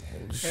holidays?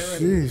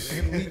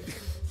 Jeez.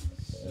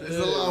 It's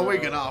a long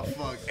weekend. Oh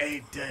fuck,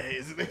 8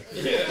 days.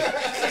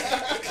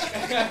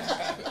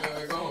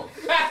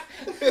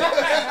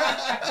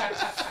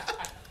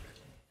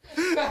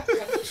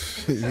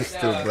 You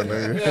stupid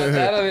nigga.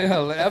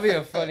 That'll be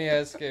a funny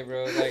ass skit,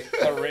 bro. Like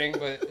a ring,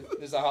 but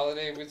there's a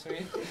holiday in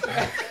between.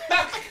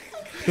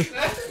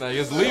 Like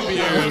it's leap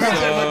year,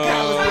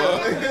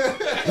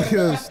 so.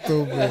 You're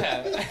stupid.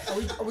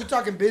 Are we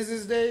talking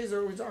business days or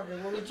are we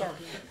talking? What are we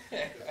talking?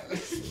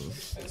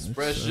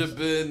 Express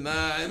shipping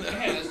 9.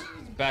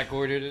 Back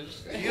ordered.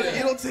 You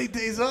don't take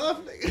days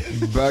off.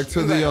 Nigga. Back to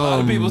A the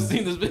lot of people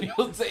seen this video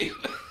tape.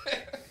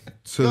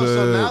 to No,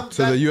 so now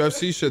the that-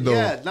 UFC shit though.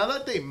 Yeah, now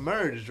that they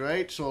merged,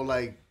 right? So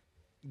like,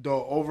 the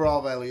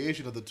overall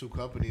valuation of the two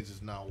companies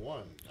is now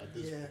one at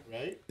this point,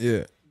 right?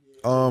 Yeah.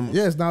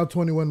 Yeah, it's now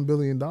 $21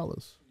 billion.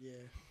 Yeah,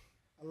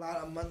 a lot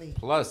of money.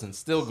 Plus, and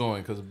still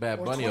going because of Bad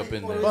Or Bunny 20 up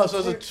in or there. Well, so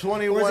it's a Or is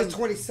 21. it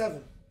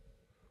 27?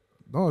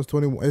 No, it's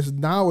 21. It's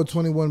now a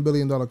 $21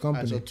 billion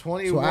company. So So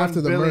 21 after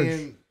the merge,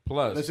 billion.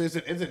 Plus, Let's say it's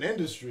an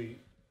industry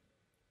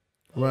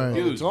right, of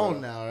Huge, its own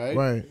bro. now, right?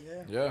 right.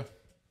 Yeah. yeah.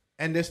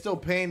 And they're still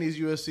paying these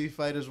UFC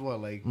fighters what,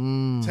 like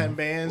Mm. 10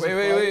 bands? Wait, a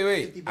wait, fight? wait,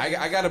 wait. 50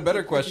 I got a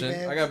better question.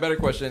 bands. I got a better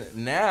question.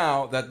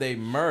 Now that they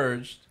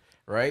merged,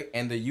 right,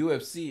 and the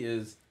UFC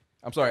is,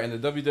 I'm sorry, and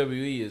the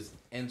WWE is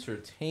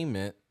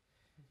entertainment,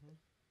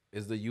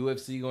 is the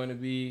UFC going to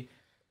be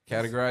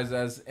categorized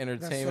as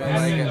entertainment? what I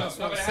Like, mean. That's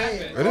not gonna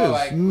happen. It oh, is.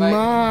 like,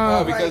 Nah.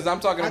 no, because I'm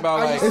talking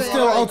about Are you like saying- It's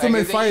still like- ultimate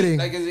is it fighting.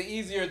 like, is it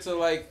easier to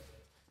like,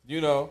 you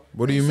know,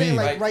 What do you Saying mean?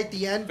 like Like, right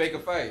the end? fake a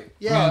fight?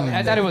 Yeah.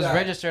 I thought it was Yeah.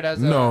 registered as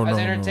No, an no,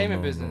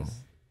 entertainment no, no, business.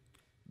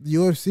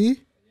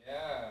 UFC,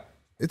 Yeah.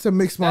 it's a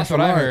mixed That's martial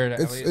what I art. heard, at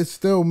It's least. it's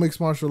still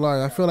mixed martial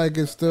art. I feel like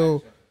it's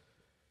still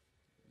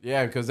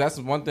Yeah, because that's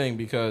one thing.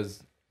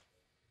 Because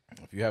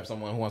if you have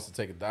someone who wants to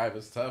take a dive,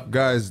 it's tough.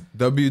 Guys,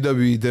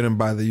 WWE didn't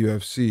buy the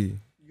UFC.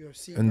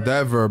 UFC.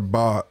 Endeavor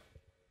bought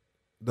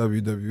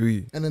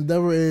WWE, an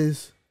Endeavor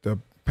is the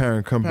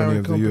parent company, parent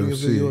of, company the of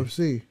UFC. the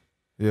UFC.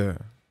 Yeah.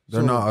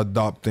 They're So- not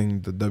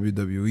adopting the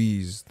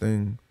WWE's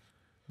thing.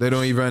 They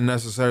don't even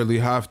necessarily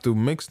have to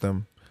mix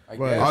them. I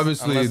Right. guess,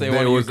 Obviously, unless they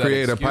wanna would use that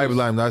create a excuse.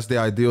 pipeline. That's the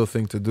ideal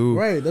thing to do.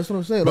 Right, that's what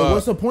I'm saying. But Like,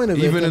 what's the point of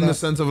it? even in Then the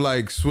sense of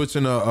like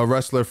switching a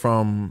wrestler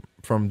from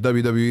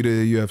WWE to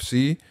the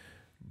UFC,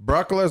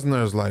 Brock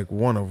Lesnar's like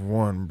one of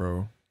one,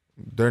 bro.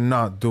 They're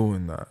not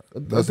doing that. I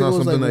That's think not it was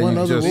something like that one you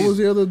other. just. What was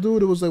the other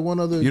dude? It was like one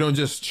other. You don't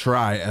just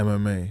try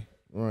MMA.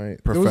 Right.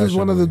 There was just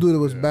one other professionally. dude that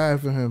was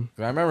bad for him.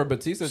 I remember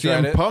Batista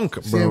tried CM it. Punk,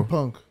 bro. CM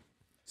Punk.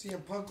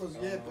 CM Punk was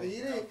but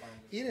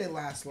he didn't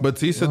last long.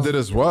 Batista did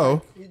as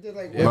well. He did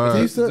like Yeah, But-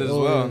 Batista did as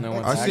Oh, well. yeah. And then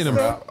went I to seen act him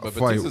out. But fight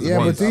Batista's Yeah,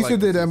 nice. I Batista like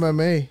did Batista.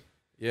 MMA.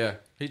 Yeah,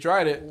 he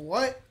tried it,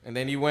 what? and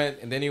then he went,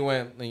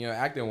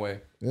 acting way.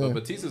 Yeah. But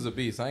Batista's a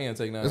beast. I ain't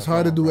gonna take nothing. It's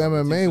hard to from do him,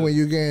 bro. MMA Batista- when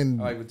you're getting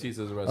I like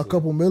Batista's wrestling. a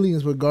couple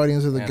millions with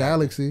Guardians of the And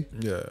Galaxy.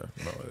 Yeah, no,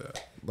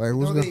 yeah. Like,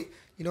 who's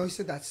gonna? He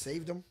said that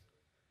saved him.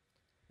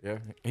 Yeah,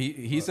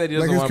 he said he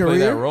Like doesn't his want to play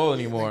that career? role Like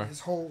anymore. his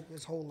whole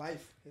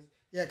life.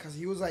 Yeah, because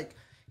he was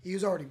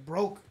already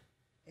broke,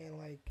 and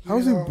like How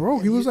was he didn't know-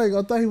 broke? and He was like,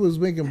 I thought he was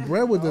making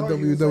bread with the no,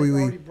 he was, like,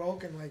 WWE. already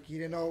broke, and like he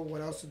didn't know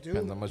what else to do.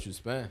 Depends how much you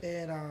spend.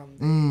 And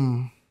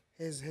Mm.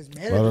 his A lot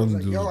manager of was them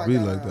like, dudes "Yo, I be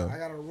got like that. I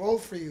got a role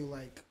for you.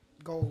 Like,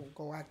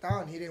 go act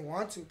out." And he didn't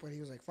want to, but he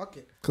was like, "Fuck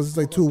it." Cause it's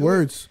like Let's two do it.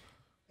 words.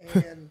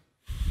 And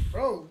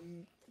bro,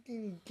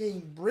 fucking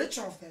getting rich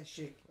off that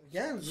shit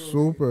again. So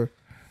Super.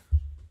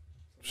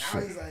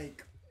 now he's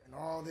like, in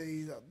all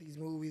these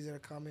movies that are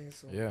coming.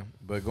 So Yeah,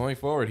 but going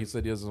forward, he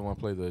said he doesn't want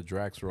to play the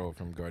Drax role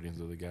from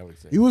Guardians of the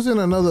Galaxy. He was in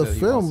another Said he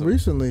film wants to-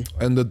 recently.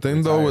 And the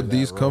thing though Retire with that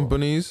these role.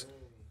 companies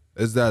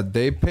is that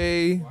they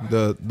pay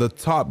the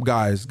top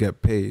guys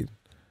get paid.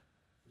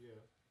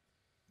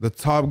 The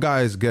top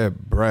guys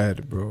get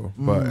bread, bro.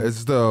 But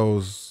it's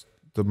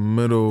the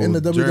middle In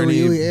the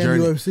WWE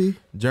and UFC.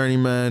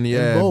 journeyman,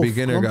 yeah, both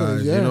beginner companies,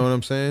 guys. yeah. You know what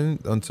I'm saying?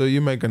 Until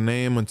you make a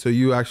name, until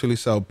you actually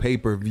sell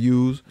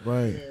pay-per-views,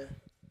 Right.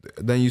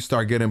 then you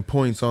start getting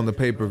points on the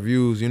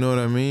pay-per-views. You know what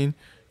I mean?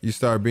 You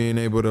start being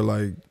able to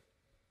like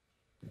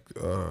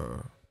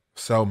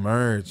sell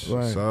merch,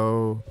 Right.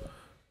 so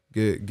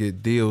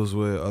get deals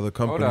with other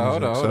companies.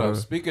 Hold et on. cetera.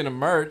 Speaking of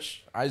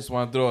merch, I just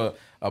want to throw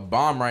a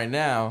bomb right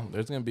now.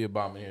 There's gonna be a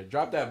bomb in here.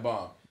 Drop that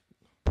bomb.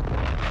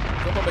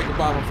 Someone make a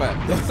bomb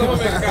effect. Someone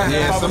make a goddamn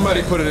Yeah, bomb somebody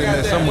effect. put it in there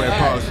Goddamn. somewhere. All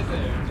right. Pause.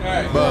 All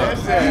right. But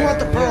you want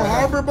the Pearl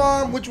Harbor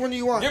bomb? Which one do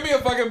you want? Give me a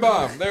fucking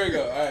bomb. There we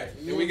go. All right.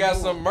 And we got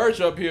some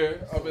merch up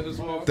here, up in this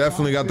wall.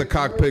 definitely got the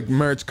cockpit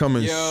merch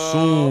coming Yo.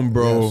 soon,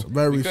 bro. Yes,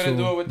 very We couldn't soon.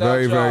 do it without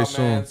Very, y'all, very man.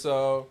 soon.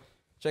 So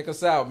check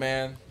us out,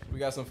 man. We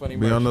got some funny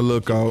Be merch. on the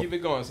lookout. Keep it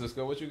going,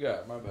 Cisco. What you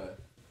got? My bad.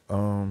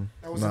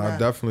 That was Nah, I mad.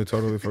 definitely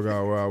totally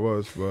forgot where I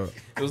was, but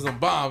It was some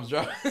bombs,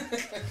 bro.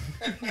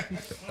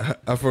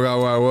 I forgot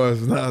where I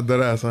was. Nah, that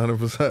ass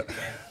 100%.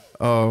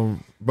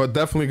 But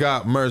definitely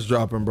got merch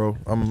dropping, bro.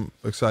 I'm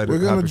excited. We're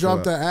gonna Happy for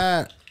drop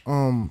that. the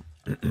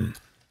ad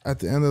at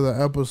the end of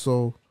the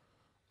episode.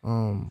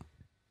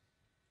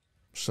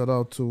 Shout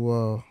out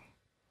to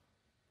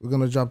We're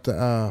gonna drop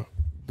the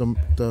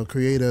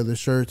creator of the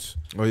shirts.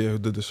 Oh yeah, who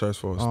did the shirts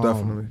for us?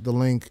 Definitely. The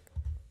link.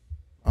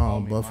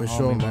 Homie, But my for homie,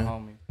 sure, my man.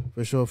 homie.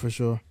 For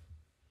sure.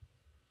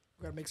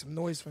 We gotta make some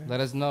noise, fam. Let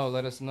us know.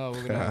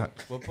 We're gonna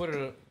we'll put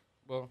it.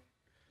 Well,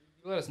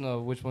 let us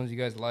know which ones you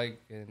guys like,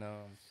 and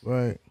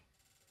Right.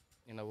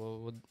 you know,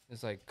 we'll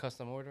it's like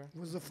custom order.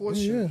 What's the fourth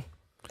Yeah. shirt?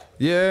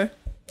 Yeah.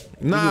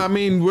 Nah, I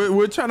mean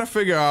we're trying to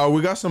figure out.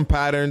 We got some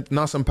patterns,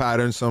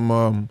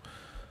 some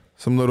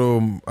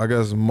little, I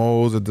guess,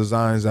 molds or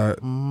designs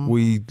that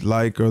we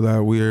like or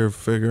that we're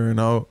figuring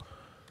out.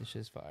 This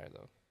shit's fire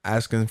though.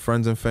 Asking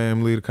friends and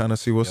family to kind of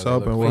see what's Yeah, they up,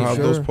 look and we'll clean. have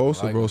Sure. those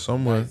posted, Like bro, it.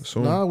 somewhere Nice.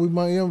 soon. Nah, we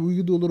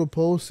could do a little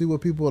poll, see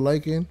what people are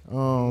liking.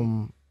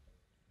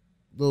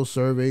 Little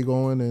survey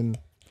going, and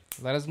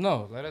Let us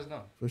know.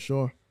 for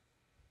sure.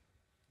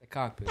 The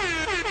cockpit. Yeah,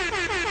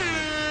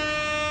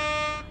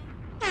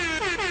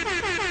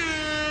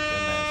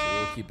 man, so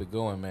we'll keep it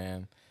going,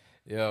 man.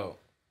 Yo,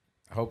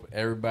 I hope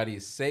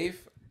everybody's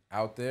safe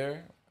out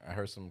there. I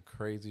heard some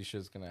crazy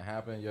shit's gonna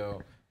happen.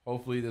 Yo,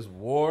 hopefully this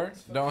war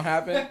don't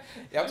happen.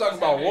 Yeah, I'm talking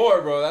about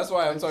war, bro. That's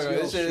why I'm talking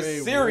about this shit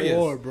is serious.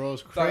 War, bro.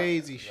 It's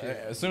crazy shit.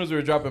 As soon as we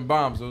were dropping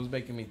bombs, it was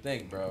making me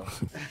think, bro.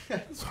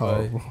 It's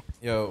horrible.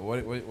 Yo,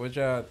 what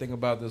y'all think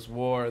about this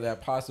war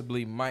that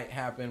possibly might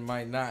happen,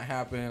 might not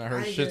happen? I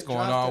heard I ain't shit's get going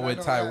drafted, on I with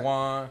know that.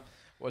 Taiwan.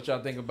 What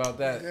y'all think about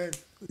that? Good.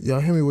 Y'all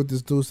hear me with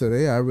this dude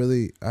today? I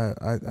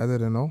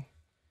didn't know.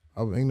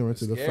 I was ignorant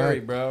to the Scary,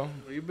 fact. bro.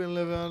 You been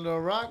living under a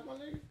rock, my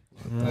nigga?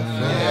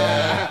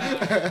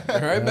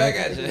 Right back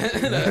at you.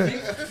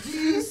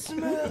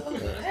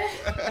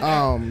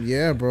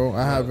 Yeah, bro.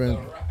 I haven't.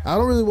 I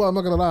don't really. Well, I'm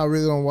not gonna lie. I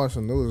really don't watch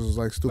the news. It's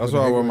like stupid. That's why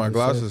I wear ignorant my to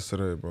glasses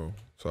today, bro,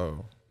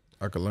 so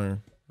I could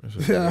learn.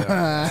 say.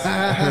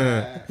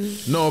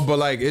 No, but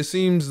like it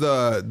seems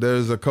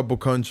there's a couple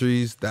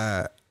countries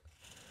that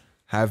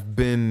have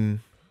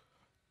been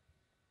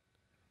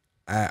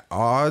at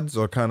odds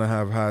or kind of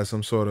have had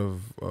some sort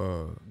of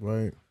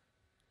Right.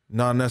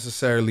 not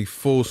necessarily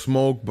full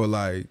smoke, but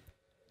like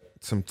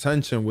some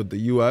tension with the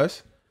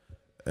U.S.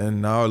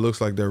 And now it looks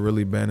like they're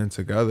really banding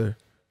together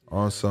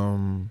on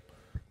some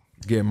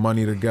get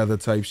money together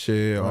type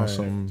shit, on Right.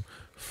 some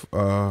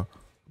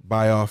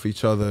buy off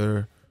each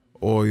other,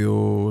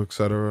 oil,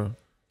 etc.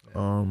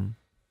 And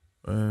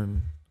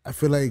I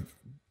feel like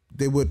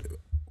they would.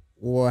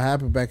 What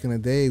happened back in the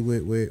day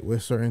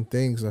with certain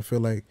things, I feel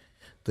like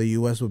the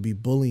U.S. would be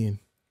bullying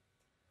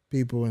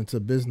people into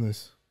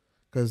business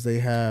because they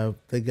have,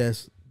 I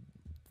guess,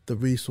 the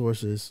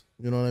resources.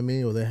 You know what I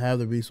mean? Or they have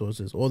the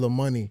resources or the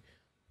money.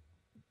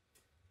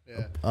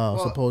 Yeah.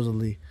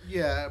 Supposedly.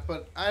 Yeah,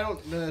 but I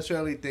don't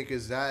necessarily think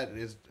is that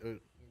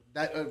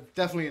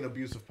definitely an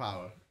abuse of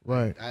power.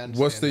 Right. I understand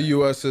what's the that.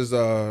 U.S.'s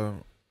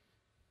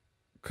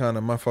kind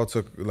of, my fault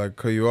to like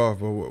cut you off,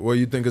 but what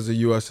you think is the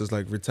U.S.'s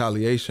like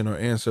retaliation or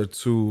answer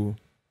to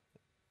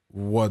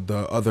what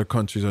the other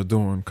countries are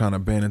doing, kind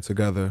of banding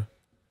together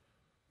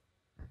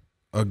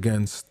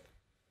against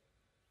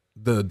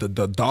the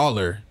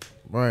dollar?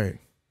 Right.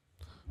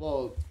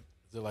 Well,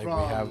 Is it like we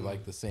have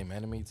like the same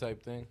enemy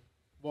type thing?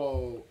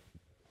 Well,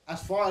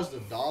 as far as the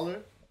dollar,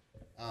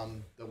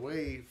 the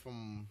way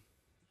from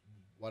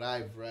what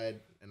I've read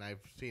and I've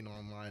seen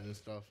online and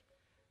stuff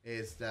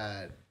is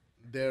that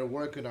they're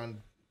working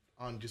on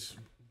just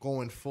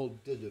going full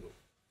digital,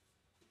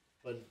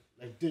 but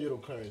like digital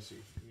currency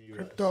in the US.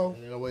 Crypto.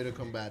 And a way to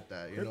combat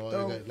that, you know,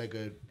 Crypto. like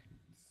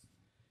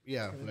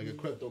a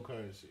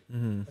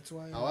cryptocurrency. That's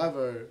why.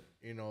 However,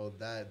 you know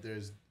that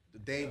there's the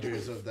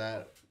dangers of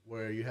that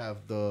where you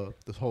have the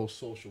whole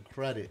social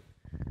credit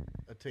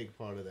take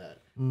part of that.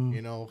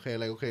 You know,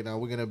 okay, now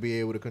we're gonna be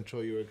able to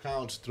control your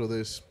accounts through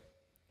this,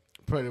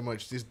 pretty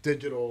much this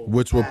digital,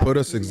 Which will put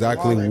us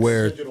exactly wallet,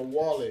 where digital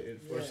wallet. In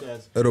first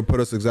sense. it'll put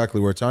us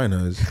exactly where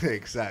China is.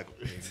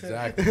 Exactly.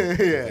 Exactly.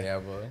 Yeah.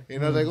 Bro. You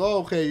know, like, oh,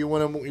 okay, you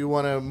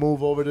wanna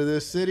move over to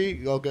this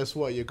city? Oh, guess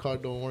what? Your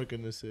card don't work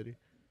in this city.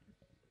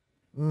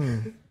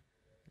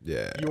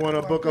 Yeah. You want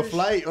to book a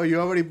flight, or you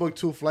already booked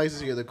 2 flights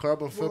this year? The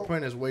carbon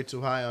footprint is way too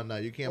high on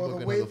that. You can't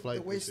book another flight.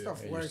 The way this year.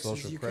 stuff your works is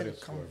social you can credit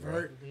score,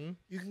 convert.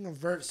 You can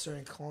convert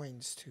certain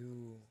coins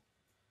to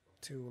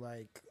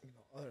like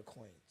other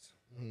coins.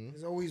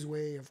 There's always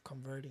way of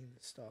converting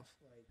this stuff.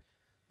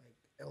 Like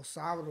El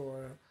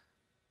Salvador,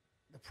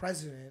 the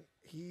president,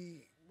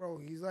 he's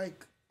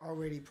like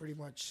already pretty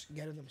much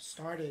getting them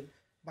started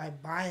by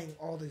buying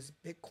all this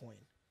Bitcoin.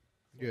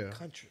 From the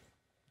country.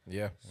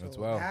 Yeah, that's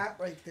So wild. that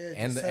right there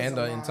And just the, says and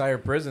a the lot. entire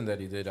prison that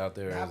he did out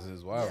there That-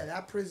 is wild. Yeah,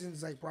 that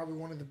prison's like probably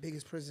one of the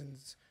biggest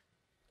prisons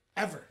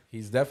ever.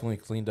 He's definitely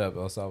cleaned up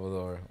El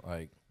Salvador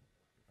like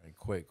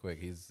quick.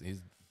 He's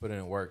putting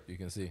in work. You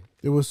can see.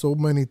 There were so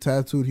many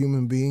tattooed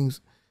human beings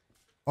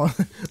on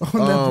that, But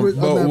that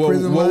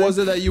prison what line. was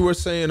it that you were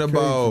saying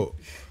about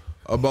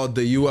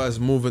the U.S.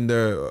 moving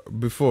their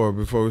before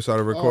we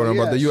started recording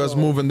about the yeah, U.S. so-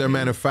 moving their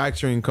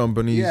manufacturing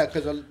companies? Yeah,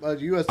 because the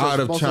U.S. out does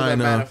of most of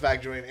China. their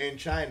manufacturing in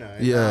China.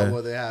 And Yeah. now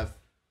where they have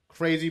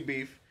crazy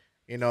beef,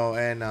 and You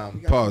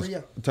got Pause.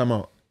 Korea. Time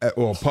out.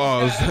 Well,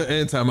 pause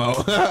and time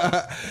out.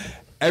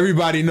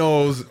 everybody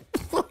knows.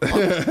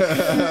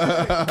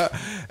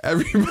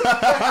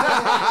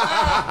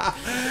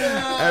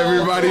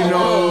 Everybody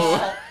knows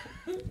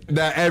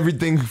that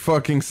everything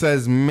fucking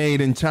says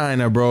made in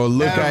China, bro.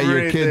 Look at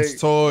your kids'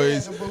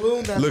 toys. Yeah, the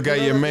balloon that- Look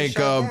at your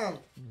makeup.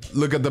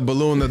 Look at the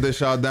balloon that they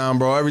shot down,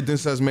 bro. Everything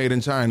says made in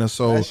China.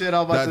 So That shit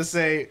I'm about to that's-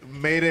 say,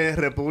 made in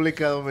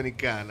República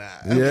Dominicana.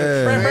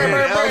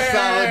 Yeah. El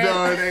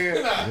Salvador,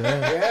 nigga.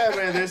 Yeah,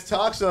 man. There's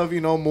talks of,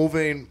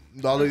 moving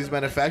all of these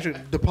manufacturing.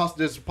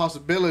 There's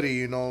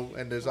possibility,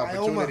 and there's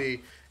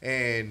opportunity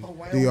in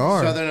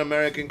DR. Southern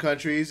American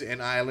countries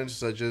and islands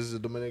such as the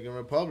Dominican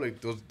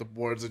Republic. Those the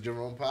words of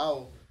Jerome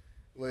Powell,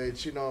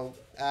 which,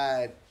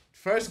 at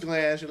first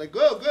glance, you're like,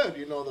 oh, good.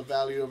 The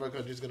value of our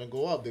country is going to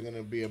go up. They're going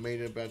to be a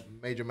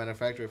major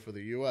manufacturer for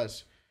the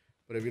U.S.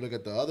 But if you look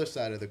at the other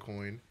side of the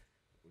coin,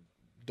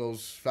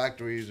 those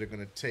factories are going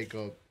to take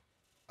up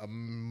a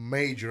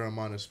major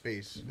amount of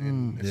space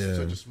in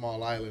such a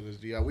small island as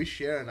DR. We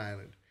share an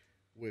island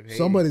with Haiti.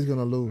 Somebody's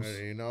gonna lose.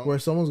 You Where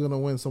someone's gonna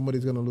win,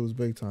 somebody's gonna lose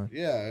big time.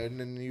 Yeah, and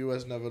then the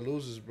U.S. never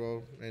loses,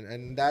 bro. And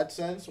in that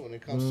sense, when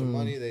it comes to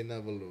money, they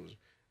never lose.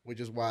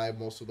 Which is why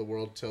most of the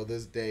world till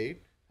this day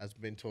has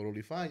been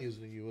totally fine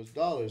using the U.S.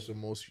 dollar. It's the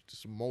most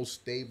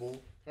stable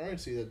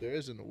currency that there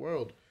is in the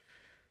world.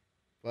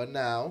 But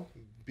now,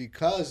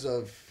 because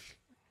of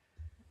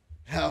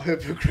how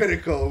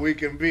hypocritical we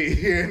can be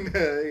here in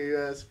the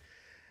U.S.,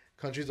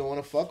 countries don't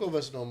want to fuck with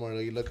us no more.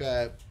 Like, you look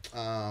at,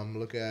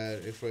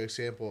 if, for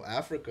example,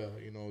 Africa.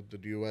 The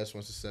U.S.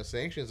 wants to set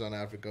sanctions on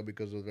Africa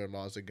because of their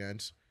laws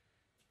against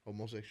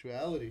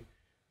homosexuality.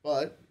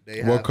 But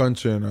they What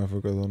country in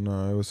Africa though?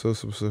 No, it was a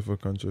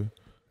specific country.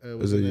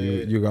 Is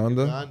it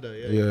Uganda? Uganda,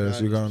 Yeah,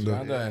 it's Uganda.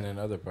 Uganda and in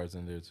other parts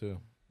in there too.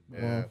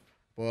 Yeah.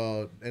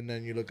 Well, and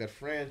then you look at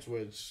France,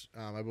 which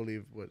I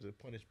believe was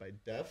punished by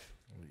death.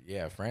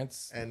 Yeah,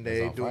 France. And is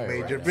they on do fire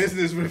major right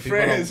business with People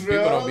France, don't, bro.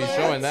 people don't be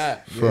showing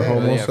that. For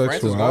France is going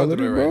homosexuality,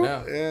 through it bro?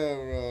 right now. Yeah,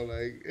 bro.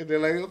 And they're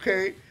like,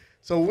 okay,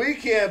 so we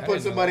can't I put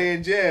didn't know somebody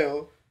in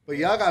jail, but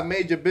y'all got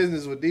major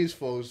business with these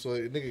folks, so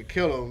they can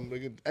kill them, they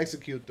can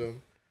execute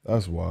them,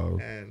 That's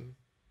wild. and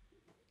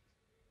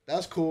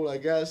that's cool, I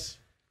guess.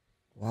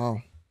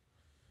 Wow.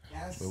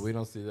 Yes. But we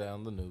don't see that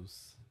on the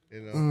news.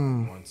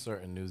 On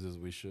certain news as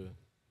we should.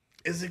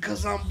 Is it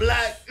because I'm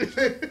black?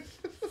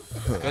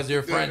 Because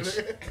you're French.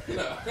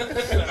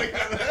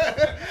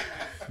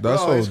 That's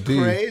Bro, it's OD.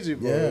 crazy,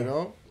 bro. Yeah.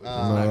 No,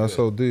 that's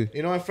OD.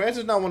 And France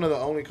is not one of the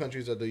only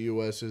countries that the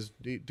U.S. is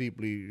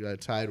deeply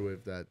tied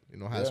with that,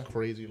 has Yeah.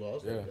 crazy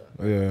laws Yeah. like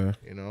that.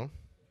 Yeah.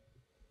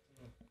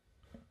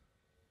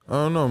 I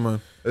don't know,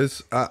 man.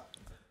 It's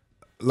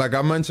like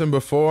I mentioned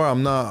before,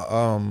 I'm not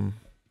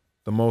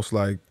the most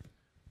I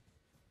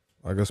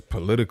guess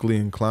politically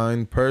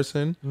inclined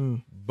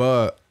person,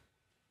 but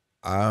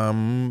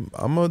I'm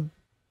gonna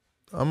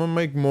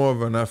make more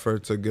of an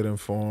effort to get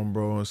informed,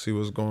 bro, and see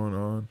what's going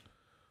on.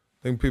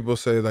 I think people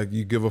say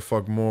you give a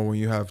fuck more when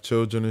you have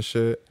children and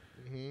shit.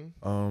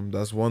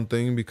 That's one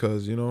thing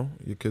because your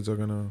kids are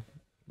gonna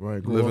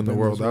Right. live in the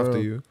world after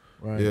you.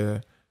 Right.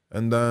 Yeah,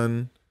 and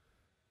then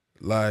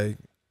I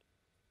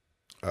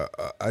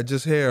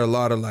just hear a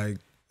lot of it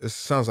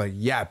sounds like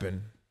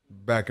yapping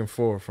back and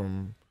forth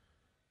from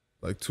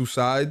two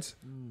sides,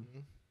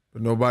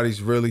 but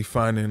nobody's really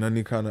finding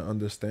any kind of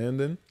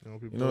understanding.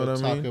 People know what are I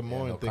mean? talking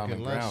more Yeah, and no thinking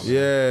common less. ground.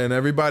 Yeah, and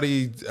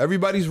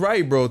everybody's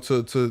right, bro.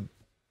 To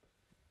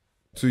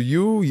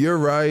you, you're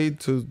right.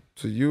 To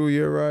you,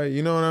 you're right.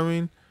 You know what I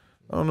mean?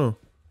 I don't know.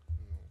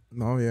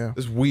 No, yeah.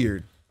 It's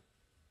weird.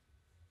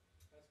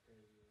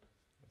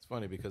 It's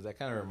funny because that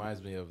kind of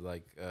reminds me of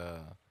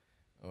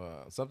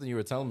something you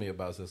were telling me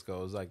about,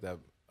 Cisco. It was like that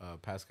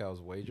Pascal's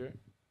wager.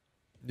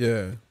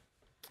 Yeah.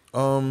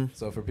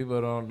 So for people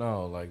who don't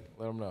know, let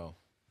them know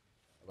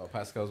about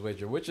Pascal's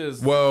wager, which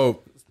is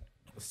Well,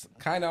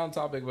 kind of on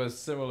topic, but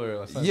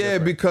similar. yeah,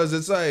 because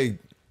it's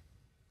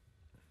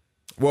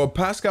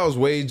Pascal's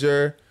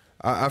wager,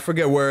 I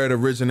forget where it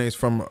originates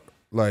from,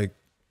 but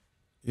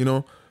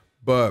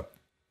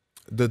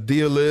the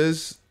deal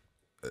is,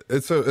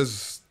 it's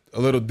a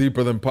little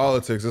deeper than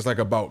politics. It's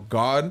about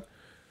God,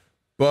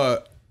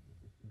 but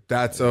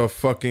that's a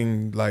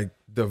fucking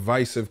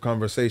divisive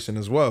conversation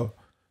as well.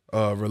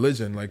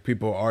 Religion,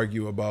 people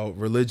argue about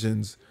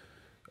religions,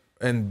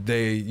 and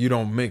you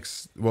don't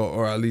mix,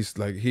 or at least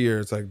here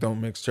it's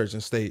don't mix church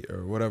and state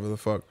or whatever the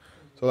fuck.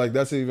 So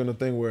that's even a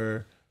thing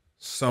where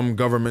some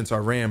governments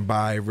are ran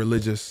by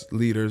religious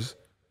leaders,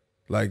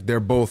 they're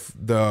both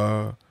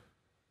the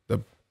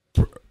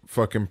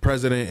fucking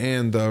president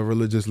and the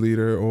religious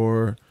leader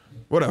or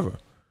whatever.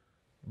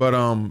 But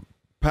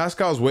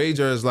Pascal's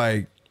wager is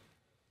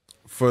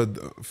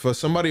for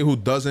somebody who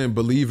doesn't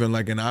believe in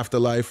an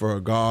afterlife or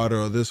a God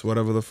or this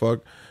whatever the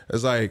fuck,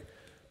 it's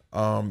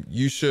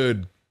you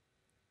should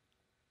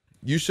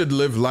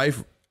live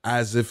life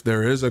as if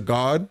there is a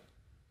God,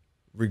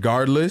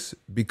 regardless,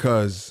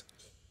 because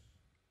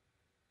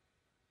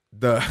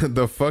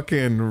the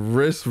fucking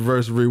risk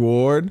versus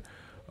reward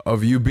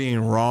of you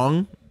being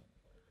wrong,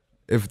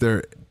 if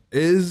there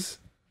is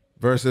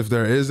versus if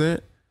there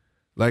isn't,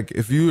 Like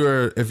if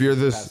you're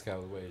this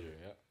Pascal wager.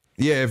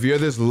 Yeah. yeah, if you're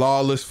this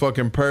lawless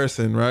fucking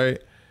person, right?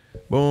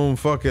 Boom,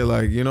 fuck it,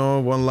 like, you know,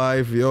 one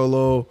life,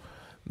 YOLO,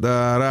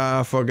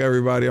 fuck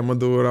everybody, I'm gonna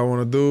do what I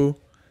wanna do.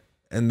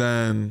 And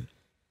then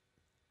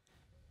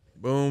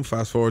boom,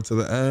 fast forward to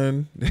the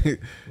end.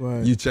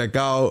 Right. You check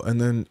out and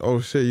then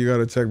oh shit, you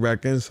gotta check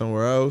back in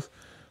somewhere else.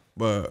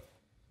 But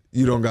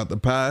you don't got the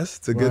pass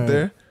to get Right.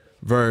 there.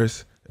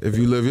 Versus if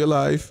you live your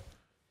life,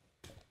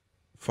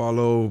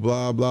 follow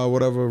blah blah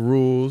whatever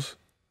rules,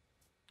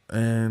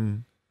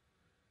 and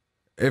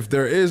if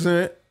there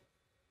isn't,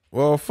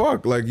 well,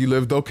 fuck, like you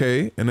lived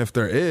okay, and if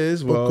there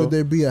is, But well, could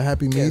there be a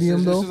happy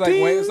medium though?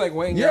 It's like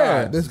weighing your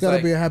Yeah, odds. There's It's got to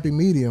like- be a happy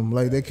medium.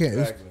 Like they can't.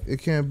 Exactly.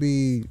 It can't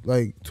be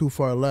like too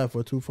far left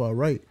or too far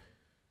right.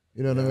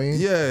 You know what I mean?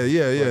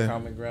 But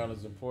common ground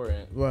is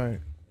important, Right.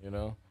 you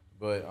know.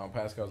 But on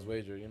Pascal's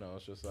wager, you know,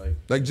 it's just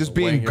like just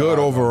weighing being your good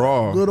odds on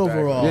overall. Good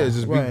Exactly. overall. Yeah,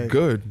 just right. be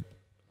good. it,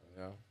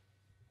 you know?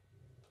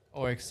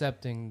 Or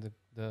accepting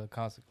the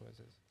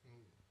consequences.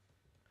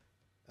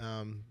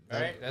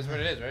 Right? That's what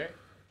it is, right?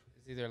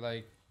 It's either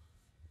like,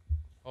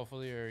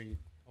 hopefully, you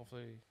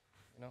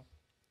know,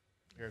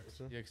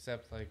 you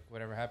accept like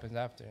whatever happens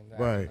after. And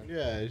Right.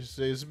 Yeah,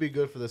 it's be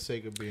good for the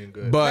sake of being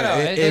good. But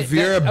No, if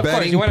you're a of course,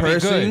 betting you wanna be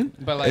person,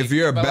 good, but, like- if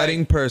you're a but, like-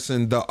 betting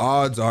person, the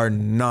odds are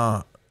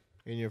not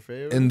in your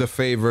favor. in the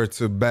favor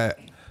to bet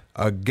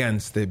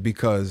against it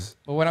because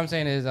But what I'm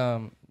saying is,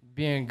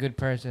 being a good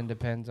person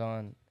depends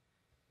on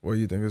what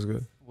you think is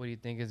good. what you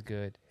think is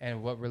good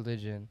and what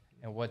religion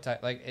and what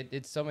type. Like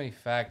it's so many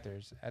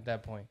factors at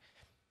that point.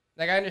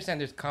 Like I understand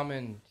there's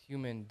common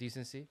human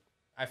decency.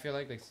 I feel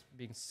like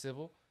being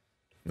civil,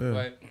 Yeah.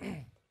 but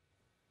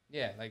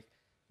yeah,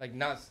 like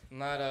not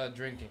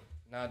drinking,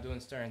 not doing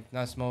stirring,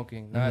 not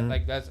smoking, not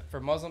like that's for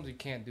Muslims you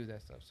can't do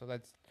that stuff. So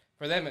that's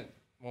for them. It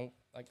won't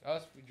like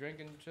us. We drink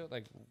and chill.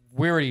 Like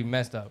we're already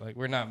messed up. Like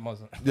we're not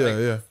Muslim. Yeah, Like,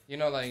 yeah. You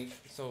know, like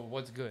so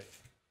what's good?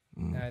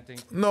 And I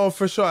think No,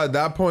 for sure. At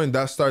that point,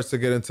 that starts to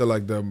get into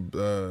like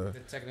the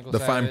technical the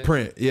side fine of it.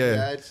 print. yeah,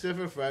 Yeah. it's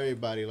different for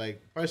everybody.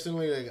 Like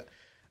personally, like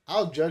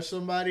I'll judge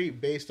somebody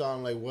based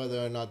on like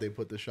whether or not they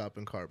put the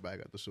shopping cart back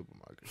at the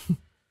supermarket.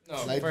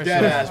 No, Like for dead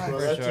sure, ass, bro.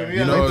 for That's sure. to me,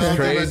 You know like, what's that's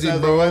what crazy, it says,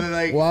 bro? Whether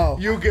like Wow.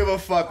 you give a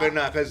fuck or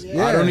not, because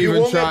I don't you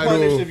even won't try get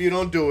punished to- if you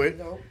don't do it.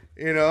 No.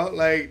 You know,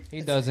 like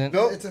He doesn't.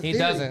 Nope. It's a He theory,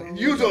 doesn't. bro.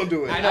 you don't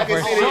do it. I know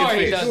can for see it in your sure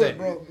he face. does do it. it,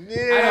 bro.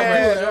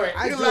 Yeah,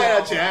 I you do lie it.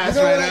 out your ass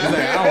You know right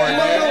what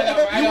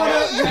now.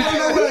 You wanna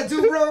know what I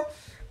do, bro?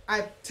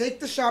 I take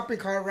the shopping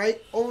cart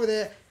right over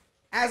there.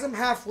 As I'm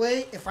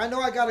halfway, if I know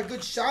I got a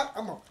good shot,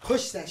 I'm gonna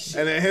push that shit.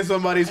 And then hit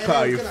somebody's And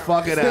car, I'm you gonna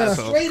fucking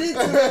asshole. Straight into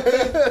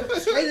the thing.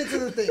 Straight into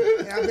the thing.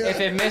 And I'll be like, If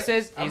it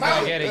misses, he's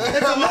not getting it.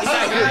 if I'm not, I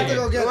have to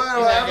go get it. What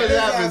happens, I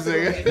happens, have to go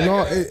nigga. get it.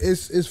 No,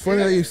 it's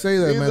funny that you say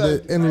that, man.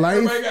 like- In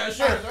Everybody life, got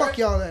insurance, Fuck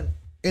y'all then.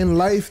 in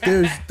life,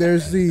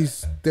 there's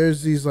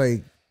these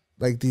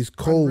like these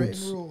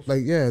codes, Unwritten rules.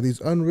 like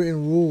these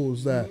unwritten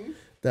rules that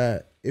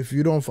if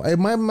you don't, it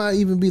might not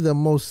even be the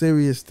most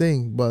serious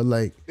thing, but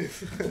like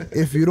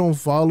if you don't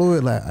follow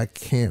it, like I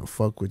can't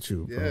fuck with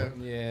you, bro. Yeah.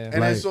 Yeah. And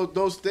then Like- so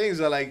those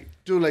things are like,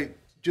 dude, like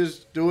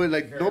just do it.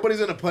 Like nobody's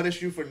gonna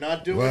punish you for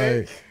not doing Right.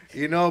 it,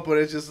 you know. But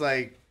it's just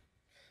like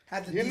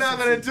Had the you're not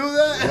gonna decency. do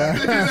that.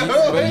 You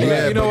know? But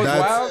Yeah, you know but what's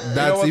wild? You know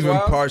that's what's even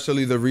wild?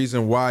 partially the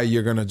reason why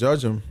you're gonna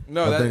judge him.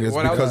 No, I that- think it's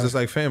what I was- because it's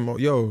like, fam,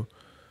 yo,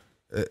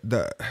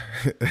 that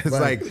it's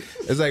Right.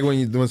 like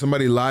when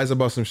somebody lies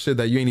about some shit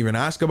that you ain't even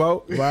ask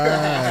about.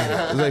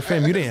 Right. It's like,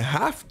 fam, you didn't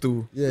have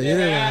to.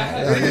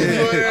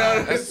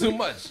 Yeah. That's too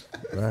much.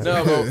 Right.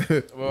 No,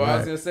 but what I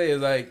was gonna say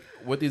is like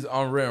with these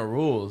unwritten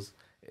rules,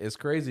 it's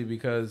crazy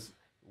because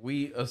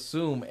we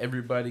assume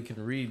everybody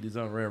can read these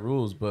unwritten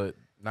rules, but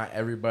not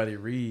everybody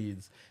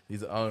reads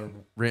these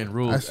unwritten I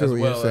rules see as what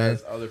you're well saying.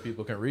 as other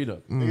people can read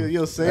them.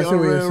 You'll say I see what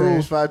you're unwritten saying.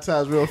 rules 5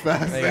 times real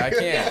fast. Like, I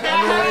can't.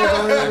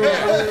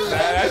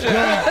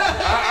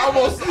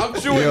 I'm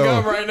chewing Yo.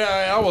 gum right now.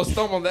 And I almost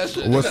stumbled on that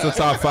shit. What's the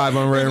top 5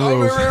 unwritten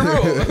rules? Unwritten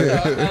rules.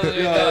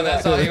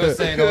 That's all he was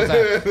saying the whole time.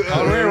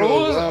 Unwritten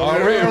rules.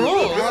 Unwritten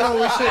rules.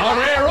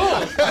 Unwritten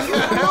rules.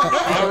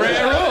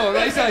 Unwritten rules.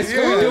 Like like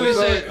Scooby Doo and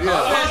shit.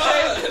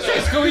 Say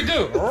Scooby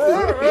Doo.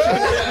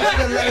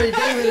 Larry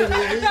David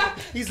in here.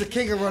 He's the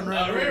king of run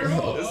around.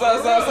 It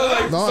sounds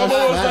like No, someone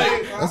that's was a like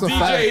fact. That's a DJ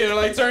fact. and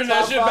like turn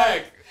that shit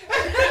back.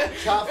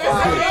 Top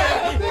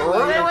 5.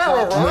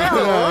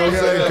 I'm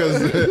saying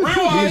because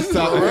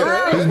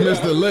he's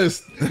missed the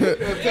list.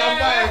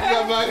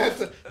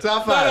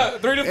 Top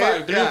 5. 3 to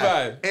 5. 3 to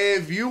 5.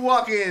 If you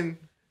walk in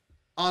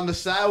on the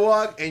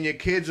sidewalk and your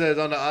kids are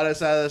on the other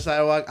side of the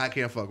sidewalk, I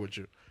can't fuck with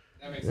you.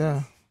 That makes Yeah.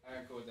 sense.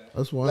 Alright, cool with that.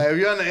 That's one. Like if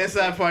you're on the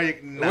inside part, you,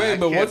 nah, Wait, I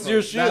but can't what's fuck.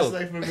 your That's shield?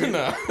 like for me.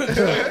 No.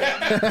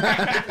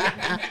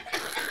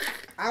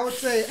 I would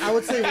say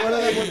one of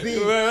them would be.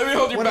 Let me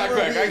hold your one of them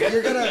would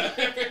backpack.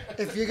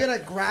 be if you're gonna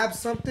grab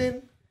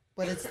something,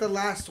 but it's the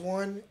last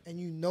one, and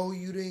you know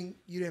you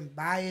didn't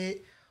buy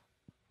it,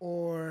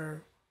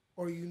 or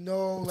or you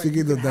know, like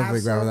Chiquito you can have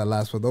definitely grabbing some, that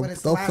last one. but Don't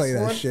it's the don't play last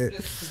that one, shit.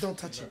 Just don't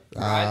touch it.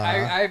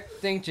 I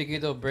think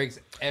Chiquito breaks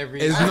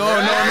every. It's no.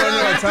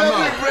 Time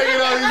out.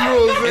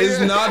 It's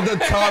not the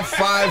top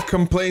 5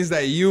 complaints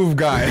that you've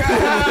got.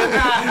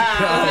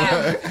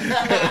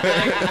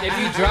 If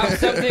you drop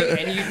something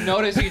and you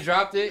notice you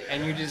dropped it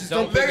and you just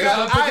don't pick it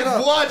up.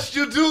 I've watched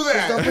you do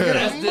Don't pick it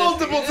up. that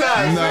multiple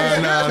times. No.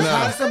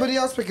 Have somebody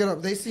else pick it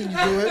up. They seen you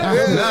do it.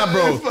 Nah,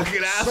 bro. Fucking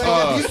But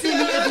asshole. if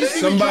you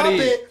see me drop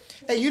it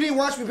and you didn't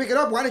watch me pick it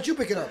up, why didn't you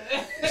pick it up?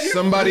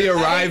 Somebody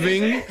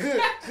arriving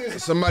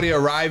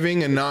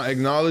and not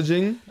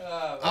acknowledging,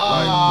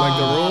 like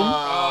the room.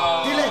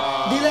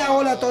 Dile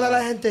hola a toda la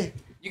gente.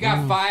 You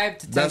got 5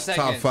 to 10 That's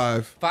seconds.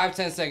 top 5.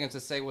 5-10 seconds to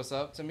say what's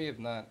up to me. If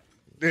not,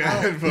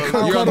 Yeah, bro.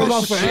 You're on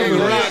the Shit,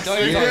 shit. don't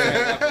even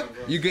talk to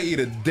me. You can eat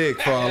a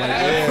dick for all I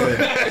know.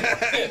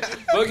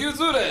 Fuck you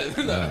too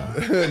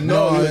then.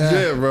 No,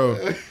 legit, bro.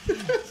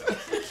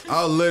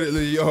 I'll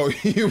literally, yo,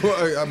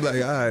 I'm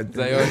like, all right. It's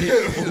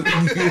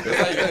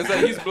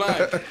like he's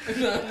blind.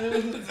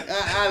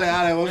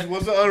 Ale,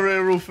 what's the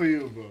unwritten rule for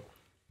you, bro?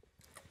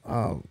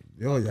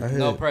 Y'all hit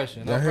No it.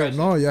 pressure. No Y'all pressure. hit,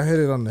 no, y'all hit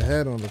it on the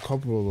head on a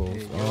couple of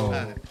those.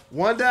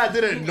 One that I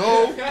didn't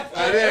know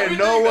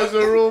was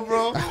the rule,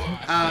 bro.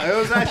 It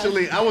was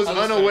actually, I was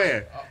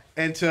unaware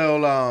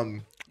until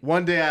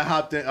one day I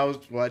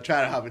tried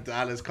to hop into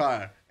Alan's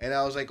car, and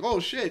I was like, oh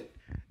shit,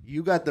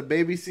 you got the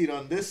baby seat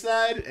on this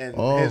side, and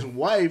his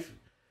wife,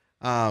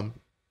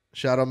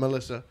 shout out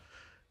Melissa,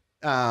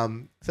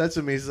 said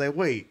to me, she's like,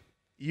 wait,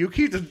 you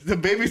keep the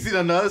baby seat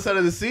on the other side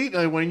of the seat?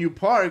 Like when you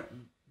park,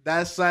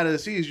 that side of the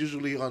seat is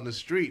usually on the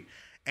street,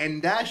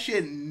 and that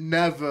shit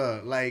never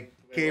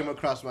came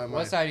across my mind.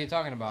 What side are you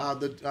talking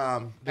about? The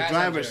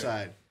driver's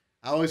side.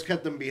 I always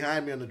kept them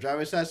behind me on the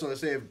driver's side. So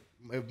let's say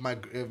if my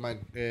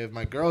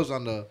girl's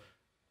on the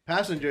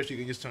passenger, she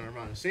can just turn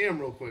around and see him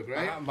real quick,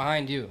 right?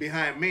 Behind you.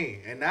 Behind me,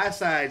 and that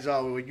side's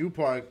all when you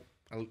park.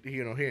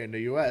 Here in the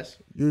U.S.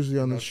 Usually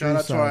on the street shout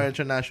out to our side.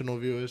 international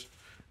viewers.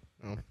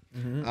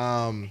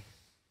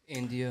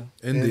 India.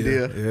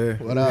 Yeah.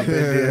 What up,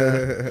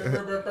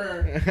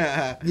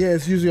 India? Yeah,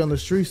 it's usually on the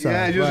street side.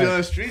 Yeah, it's usually right. on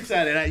the street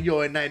side, and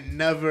I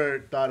never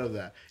thought of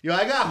that.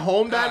 I got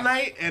home that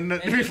night, and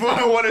before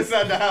I went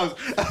inside the house,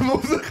 I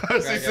moved the car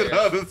seat to the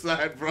other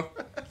side, bro.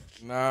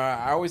 Nah,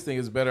 I always think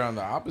it's better on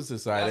the opposite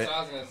side. That's what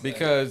I was gonna say.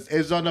 Because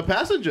It's on the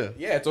passenger.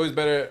 yeah, it's always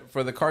better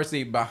for the car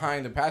seat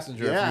behind the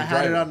passenger. Yeah, I if you're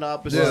had it driving. on the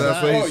opposite Yeah, side.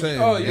 that's what he's saying.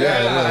 oh,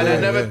 yeah. And I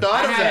never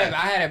thought of I that.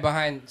 had it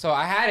behind. So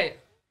I had it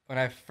when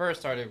I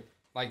first started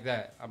like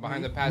that,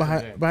 behind the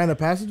passenger, Behind the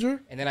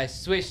passenger? and then I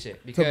switched it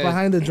To because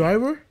behind the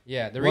driver?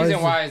 yeah, the Why reason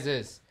is why is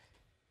this: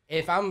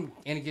 if I'm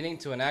getting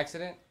to an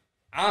accident,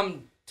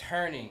 I'm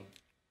turning,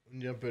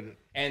 Jump in.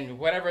 and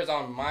whatever's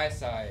on my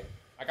side,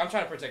 like I'm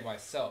trying to protect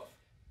myself.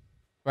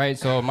 Right,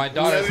 so my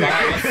daughter's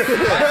behind me.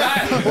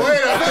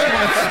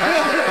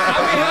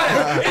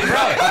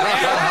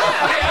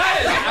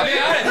 I'll be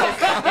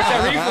honest. It's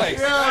a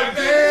reflex.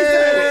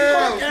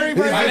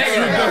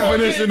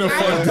 Definition of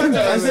fun.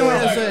 I see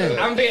what you're saying.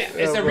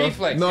 It's a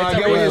reflex. No, It's I a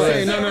get what you're reflex.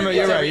 saying. No,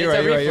 you're right. It's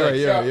a reflex.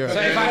 You're So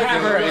right. if I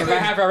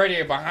have her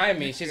already behind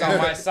me, she's on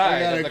my I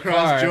side of gotta the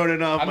cross car.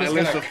 Jordan off I'm my just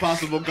list gonna- of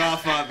possible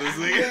godfathers.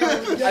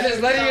 I'm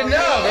just letting you know,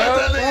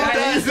 bro.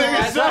 That's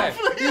That's right.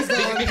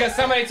 Because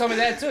somebody told me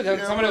that too.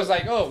 Somebody was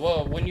like, "Oh,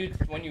 well, when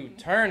you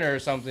turn or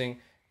something,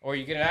 or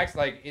you get an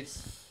accident,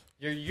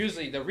 you're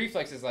usually the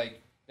reflex is like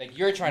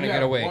you're trying to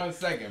get away. 1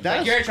 second. That's-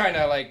 Like you're trying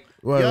to like."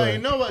 Yo, you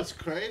know what's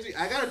crazy?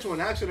 I got into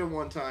an accident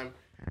one time,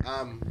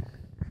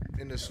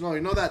 in the snow.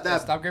 You know that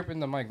Stop gripping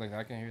the mic like that.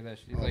 I can hear that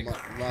shit. Like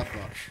my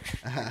fault.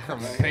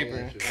 from the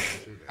paper.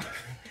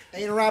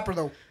 Ain't a rapper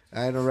though.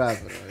 I ain't a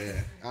rapper though,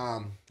 yeah.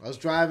 I was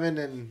driving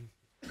and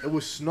it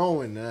was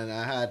snowing and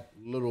I had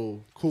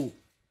little coupe.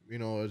 You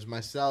know, it was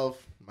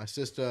myself, my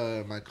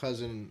sister, my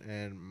cousin,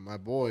 and my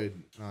boy.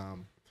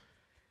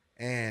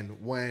 And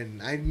when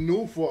I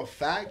knew for a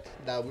fact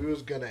that we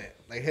was gonna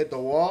hit the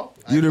wall,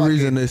 You the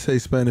reason they say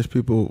Spanish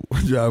people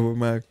drive with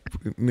Mac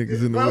niggas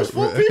in the Bro, it was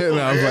whip. 4 people. And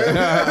I was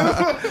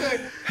like,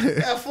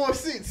 had 4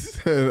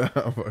 seats. nah,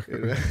 fuck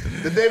it.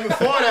 The day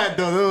before that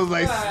though, there was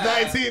like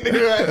 19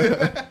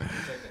 niggas.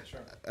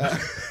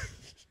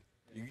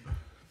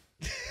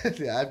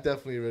 Yeah, I've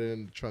definitely ridden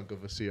in the trunk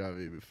of a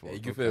CRV before. Yeah,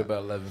 you can fit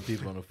about 11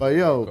 people on the But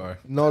yo, car.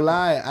 no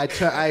lie,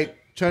 I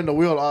turned the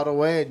wheel all the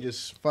way and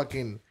just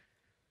fucking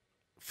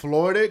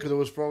floored it because it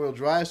was front wheel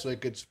drive, so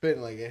it could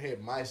spin it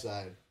hit my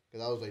side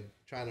because I was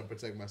trying to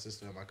protect my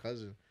sister and my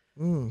cousin.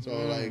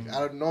 So I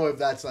don't know if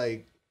that's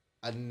a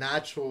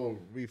natural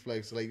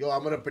reflex. Yo,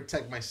 I'm gonna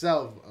protect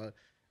myself.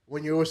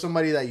 When you're with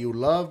somebody that you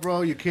love,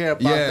 bro, you care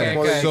about them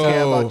more than you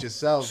care about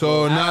yourself.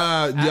 So bro.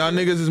 y'all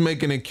niggas is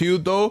making it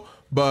cute though.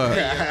 But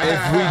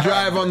if we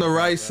drive on the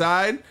right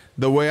side,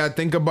 the way I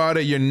think about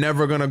it, you're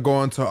never gonna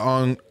go into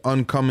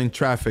oncoming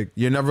traffic.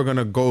 You're never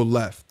gonna go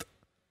left.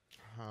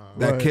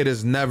 That kid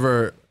is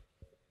never.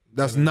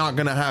 That's not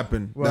gonna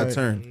happen. Right. That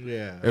turn.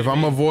 Yeah. If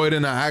I'm avoiding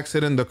an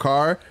accident in the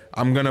car,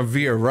 I'm gonna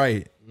veer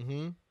right.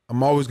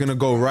 I'm always gonna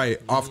go right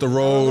off the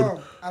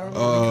road. I don't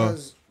know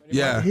because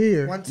Yeah.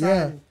 Here. One Yeah.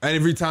 time, And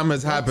every time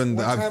it's happened,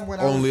 one time I've when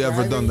I was only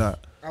ever done driving,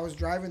 that. I was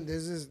driving.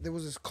 There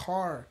was this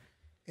car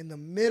in the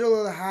middle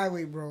of the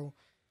highway, bro.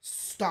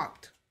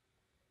 Stopped,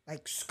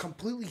 like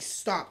completely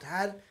stopped.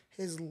 Had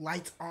his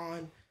lights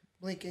on,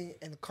 blinking,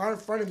 and the car in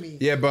front of me.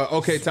 Yeah, but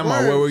okay, tell me,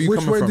 where were you Which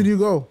coming way from? did you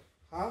go?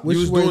 Huh? Which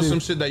You was way doing did- some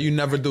shit that you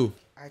never do.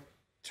 I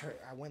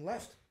went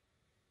left.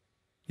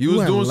 You was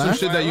went doing some left?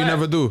 shit that you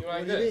never do. You like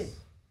What do you this? mean?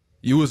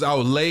 You was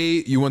out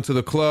late. You went to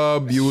the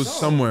club. You was No.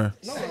 somewhere.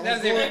 No, It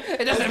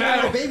doesn't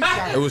matter. baby It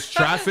shower. was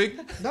traffic.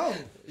 No,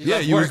 Yeah,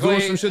 left you was work doing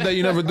late. some shit that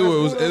you never do.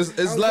 I was It's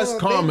going less to a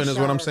common, baby is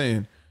what I'm shower.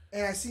 saying.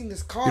 and I seen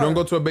this car. You don't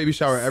go to a baby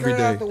shower every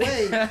skirt out the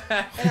day. way,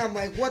 and I'm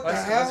like, what the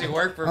Unless you hell?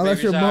 work for Unless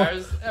baby you're Mo.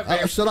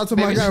 showers. Shout out to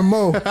my guy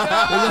Mo.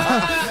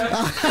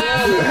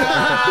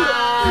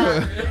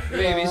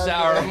 Baby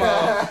shower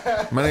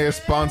Mo. My nigga is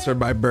sponsored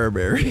by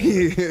Burberry.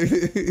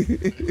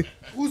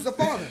 Who's the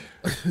father?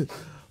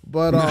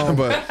 But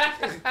but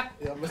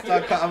Yeah, I'm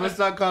gonna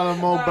start calling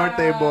Mo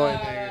birthday boy.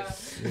 Nigga.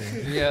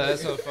 Yeah,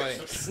 that's so funny.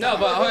 No,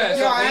 but okay.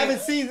 Yo, So I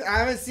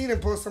haven't seen him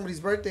post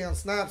somebody's birthday on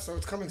Snap, so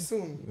it's coming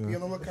soon. Be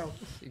on the lookout.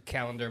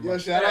 calendar. Yo,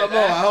 month. shout out Mo.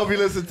 I hope you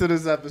listen to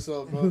this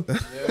episode, bro.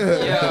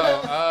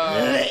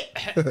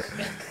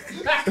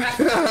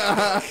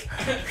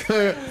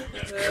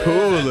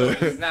 cooler.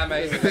 He's not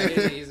man.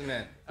 He's a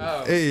man.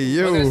 Oh, Hey, I was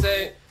yo. gonna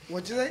say,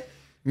 What'd you say?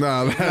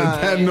 Nah,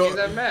 that he's no.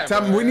 a man,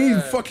 Tam, bro. we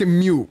need fucking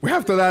mute.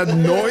 After that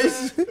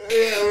noise. What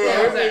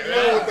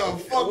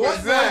the fuck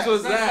What noise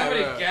was that?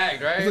 somebody bro?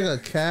 gagged, right? it's like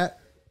a cat.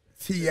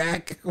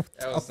 Tiak.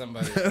 That was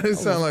somebody. It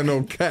sound like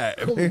no cat.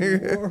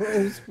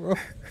 Gross, bro.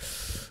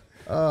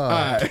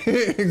 Alright,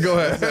 go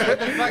ahead.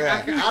 Fuck,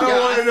 I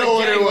don't wanna know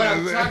what it What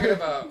I'm was. talking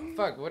about.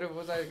 Fuck, what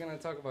was I gonna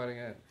talk about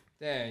again?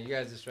 Damn, you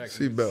guys distracted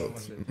me.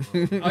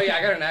 Seatbelts. Oh yeah,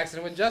 I got in an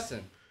accident with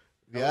Justin.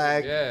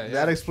 Yeah,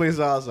 that explains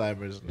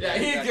Alzheimer's. Yeah,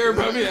 he didn't care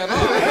about me at all.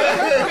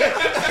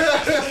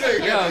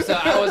 Yo, so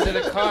I was in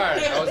a car.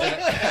 I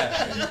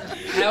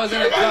was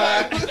in a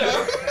car.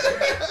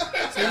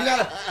 So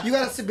you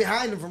gotta sit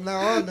behind him from now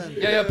on. Then.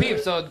 Yo, peep.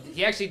 So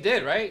he actually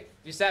did, right?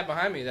 You sat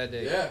behind me that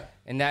day. Yeah.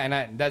 And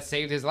that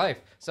saved his life.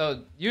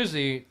 So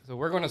usually,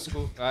 we're going to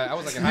school. I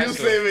was like in high You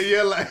school. saving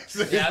your life.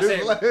 Yeah, I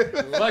saved.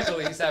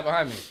 Luckily, he sat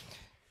behind me.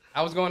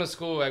 I was going to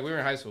school. Like we were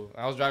in high school.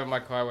 I was driving my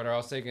car with her. I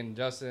was taking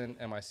Justin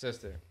and my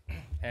sister.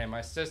 And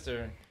my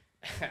sister,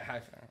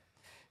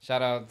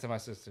 shout out to my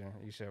sister.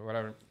 You should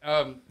whatever.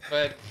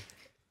 But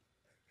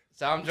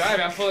so I'm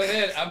driving.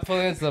 I'm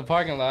pulling into the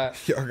parking lot.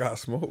 Y'all got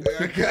smoke. No.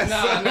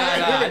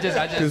 I just.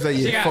 He's like,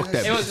 yeah, she got, fuck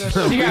that it was,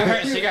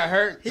 bitch. She got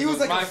hurt. He was It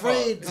like my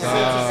afraid. fault. It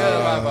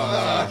was my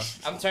fault.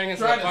 I'm turning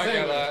into the Trying to parking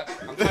save lot.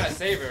 I'm trying to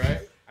save it,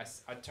 right?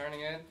 I'm turning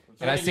in,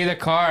 and I see the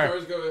car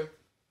First go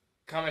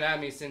coming at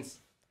me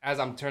as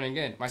I'm turning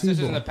in. My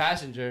sister's in the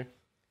passenger,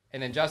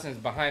 and then Justin's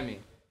behind me.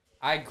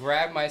 I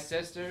grab my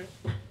sister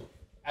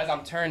as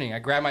I'm turning. I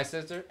grab my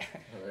sister,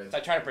 so I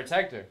try to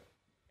protect her,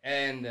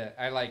 and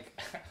I like.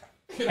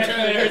 I put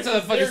her to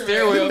the fucking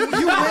steering wheel. You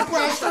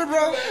whiplashed her,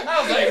 bro.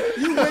 I was like,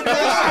 You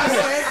whiplashed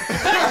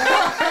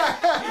her.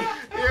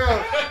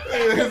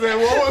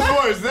 What was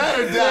worse, that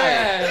or die?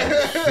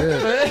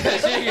 yeah.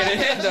 She didn't get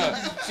hit though.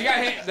 She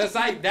got hit.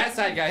 That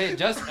side got hit.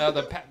 Just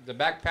the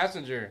back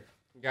passenger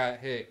got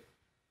hit.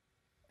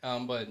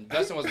 But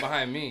Justin was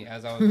behind me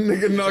as I was.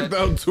 Nigga knocked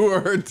out 2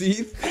 of her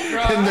teeth,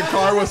 and the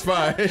car was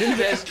fine. She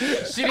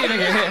didn't even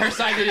get hit. Her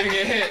side didn't even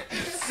get hit.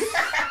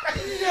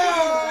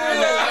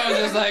 I was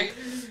just like,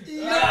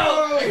 no!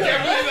 I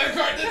can't believe that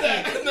car did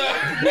that. No.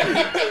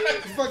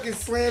 Fucking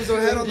slams her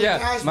head on the Yeah,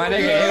 dash. my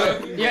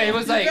nigga.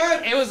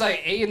 It was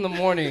like 8 in the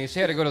morning. She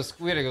had to go to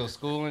school. We had to go to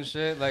school and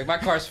shit. Like my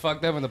car's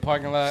fucked up in the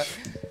parking lot.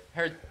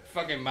 Her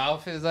fucking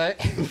mouth is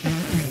like.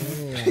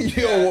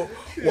 Yo,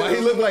 why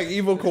he look like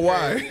evil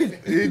Kawhi?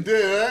 He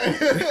did,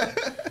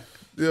 right?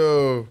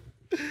 Yo,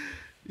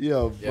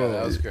 Yo, bro. Yeah,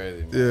 that was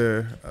crazy. Man.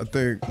 yeah, I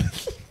think.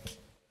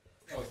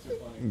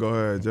 Go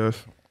ahead,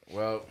 Jeff.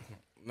 Well,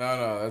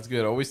 no, that's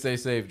good. Always stay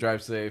safe,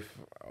 drive safe.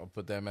 I'll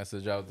put that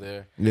message out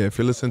there. Yeah, if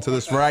you're listening to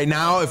this right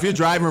now, if you're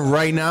driving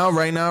right now,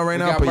 put got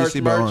your merch,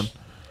 seatbelt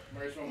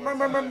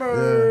on.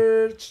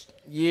 Merch.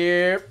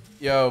 Yeah.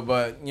 Yo,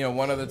 but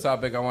one other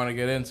topic I want to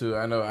get into.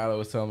 I know Ala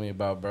was telling me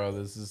about, bro.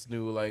 There's this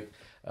new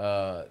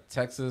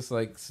Texas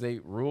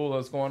state rule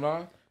that's going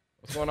on.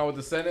 What's going on with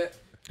the Senate?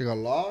 You got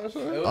law or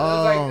something? It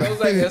was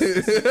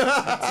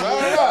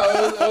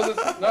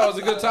it was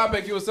a good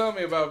topic you was telling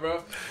me about,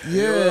 bro.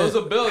 Yeah. It was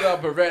a bill that'll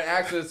prevent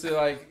access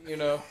to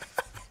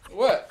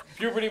what?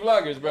 Puberty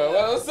bloggers, bro.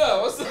 What's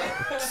up?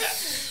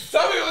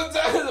 Tell me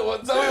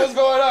what's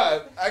going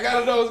on. I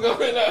gotta know what's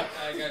going on.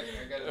 I got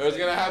Or it's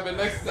gonna happen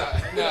next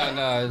time.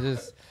 No,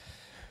 just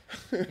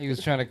he was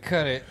trying to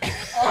cut it.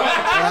 It's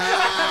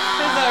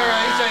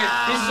alright.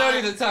 He showed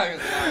you the time.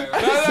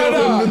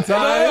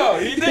 No,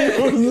 he did.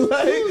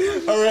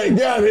 All right,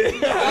 got it.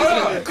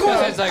 Cool.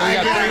 It's like we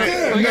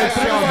got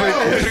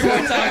three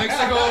more topics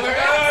to go over.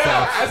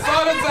 I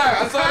saw the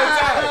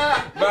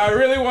time. But I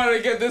really wanted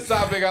to get this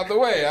topic out the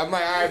way. I'm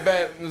like, all right,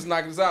 bet, let's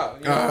knock this out.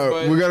 You know?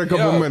 But, we got a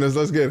couple minutes.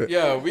 Let's get it.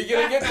 Yeah, we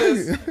gonna get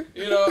this.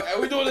 You know,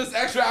 and we doing this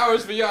extra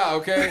hours for y'all,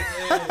 okay?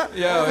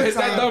 Yo, hit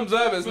that thumbs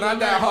up. It's not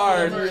that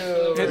hard.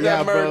 Hit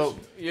that merch. Bro.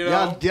 You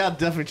know, y'all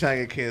definitely trying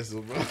to get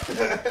canceled, bro.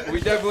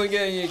 we definitely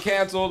getting you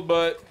canceled,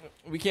 but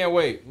we can't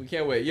wait. We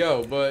can't wait.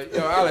 Yo,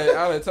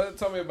 Ale,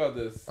 tell me about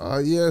this.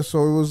 Yeah,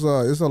 so it was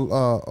it's a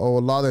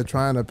law they're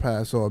trying to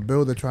pass, or a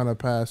bill they're trying to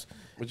pass,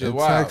 Which is in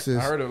wild. Texas.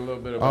 I heard a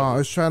little bit about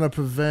It's trying to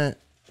prevent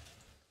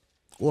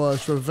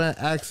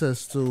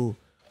access to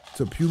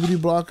puberty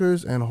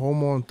blockers and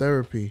hormone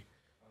therapy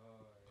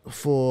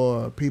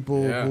for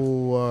people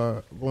who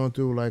are going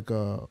through like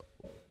a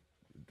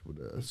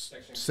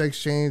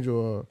sex change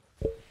or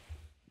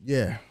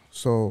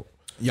So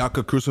Y'all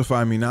could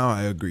crucify me now.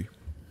 I agree.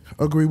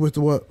 agree with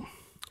the what?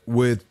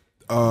 With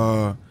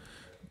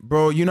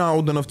bro, you're not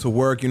old enough to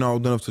work. You're not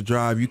old enough to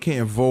drive. You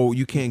can't vote.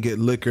 You can't get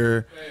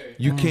liquor.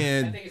 You I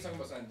can't think he's talking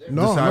about something different.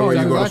 No, decide no, where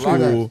it's you go to exactly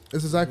school. that.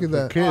 It's exactly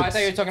that. Oh, I thought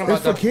you were talking about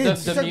It's for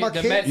kids. He's talking about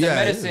kids. the Yeah.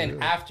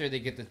 medicine after they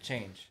get the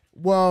change.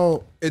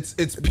 Well, It's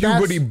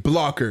puberty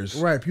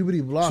blockers. right,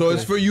 puberty blockers. So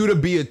it's for you to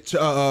be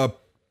a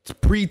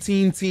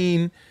preteen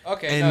teen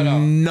Okay, and no.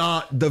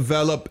 not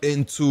develop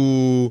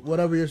into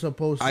whatever you're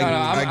supposed to.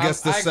 I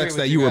guess the agree sex with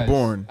that you were guys.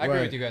 born. I agree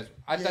Right. with you guys.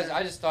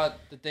 I just thought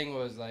the thing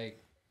was like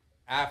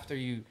after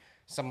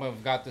someone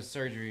got the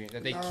surgery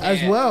that they can't.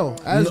 as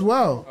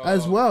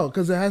well,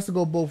 because it has to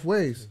go both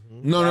ways.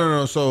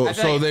 No. So I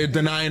thought they're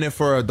denying it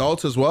for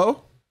adults as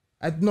well.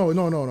 No.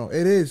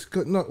 It is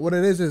no. What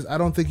it is I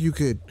don't think you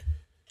could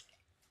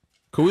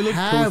Can we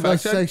have a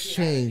fact check? sex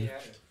change.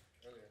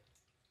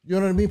 You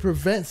know what I mean?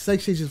 Prevent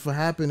sex changes from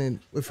happening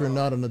if you're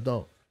not an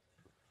adult,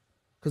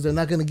 because they're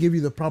not going to give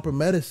you the proper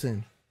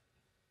medicine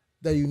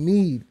that you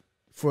need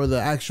for the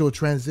actual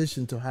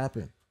transition to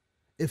happen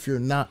if you're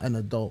not an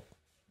adult.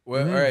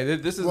 Well, all right.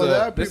 This is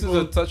this is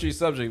a touchy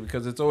subject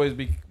because it's always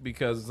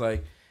because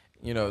like,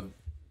 you know,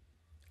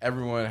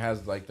 everyone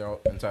has like their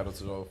entitled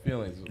to their own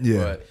feelings. Yeah.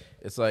 But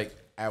it's like,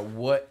 at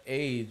what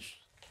age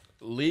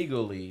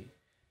legally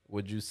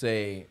would you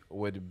say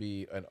would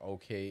be an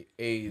okay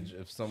age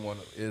if someone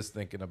is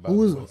thinking about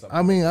Who is? doing something?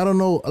 I mean, I don't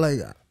know, like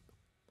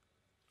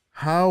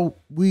how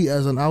we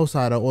as an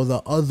outsider or the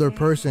other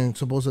person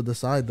supposed to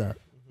decide that.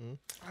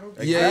 I don't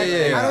think Yeah.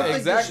 I don't think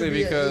Exactly, there should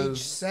be an because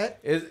age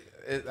set.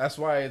 That's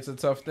why it's a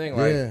tough thing.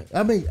 Like, Yeah,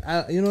 I mean,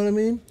 you know what I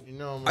mean? You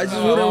know, I just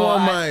man. wouldn't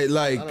want I- my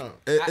like. I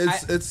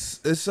don't-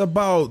 It's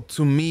about,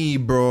 to me,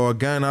 bro.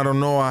 Again, I don't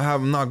know.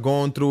 I'm not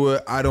going through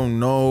it. I don't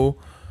know.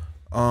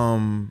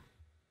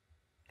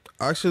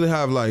 I actually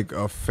have like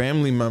a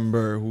family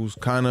member who's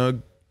kind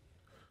of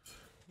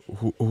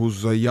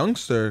who's a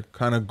youngster,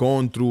 kind of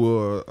going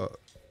through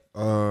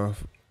A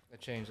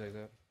change like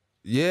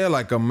that.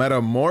 like a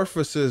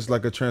metamorphosis,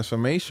 like a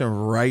transformation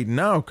right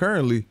now,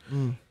 currently.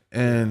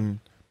 And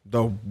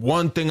the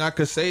one thing I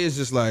could say is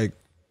just like,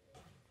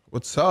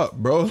 what's up,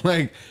 bro?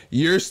 Like,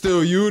 you're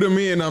still you to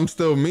me and I'm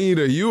still me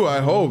to you, I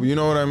hope. You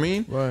know what I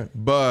mean? Right.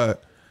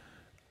 But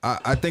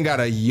I think at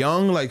a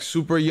young, like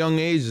super young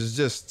age, it's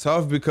just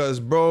tough because,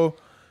 bro,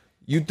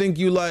 you think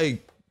you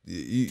like,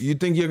 you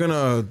think you're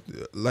gonna,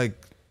 like,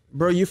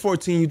 bro, you're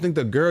 14, you think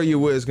the girl you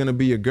with is gonna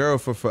be your girl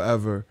for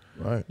forever.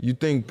 Right. You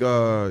think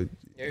You're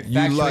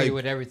infatuated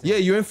with everything. Yeah,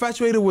 you're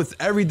infatuated with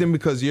everything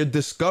because you're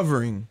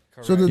discovering.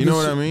 So You know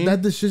what I mean?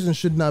 That decision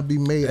should not be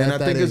made And at I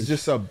that think age. it's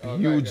just a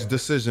huge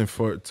decision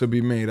to be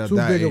made at too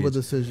that big age. of a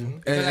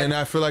decision. And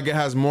I feel like it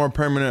has more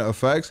permanent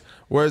effects.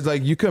 Whereas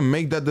like you can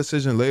make that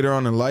decision later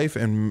on in life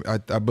and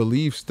I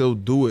believe still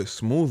do it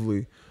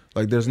smoothly.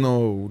 Like there's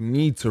no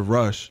need to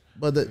rush.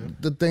 But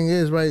the thing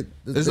is, right?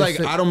 It's like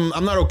I'm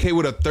not okay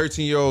with a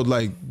 13-year-old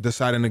like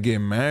deciding to get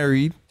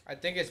married. I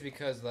think it's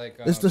because like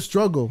it's the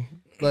struggle,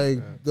 like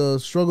the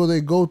struggle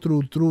they go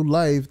through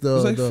life.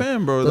 It's like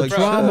fam, bro. The Like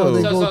trauma chill.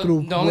 they So- go so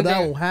through the only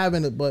without thing-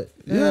 having it. But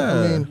Yeah.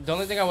 I mean, the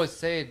only thing I would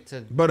say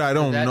to But I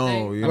don't that know.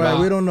 thing You right?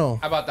 know? We don't know.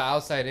 about the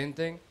outside in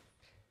thing.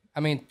 I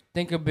mean,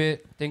 think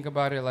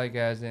about it like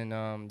as in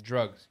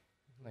drugs,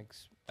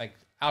 like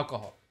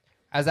alcohol.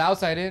 As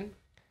outside in,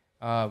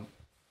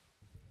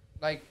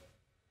 like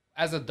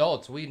as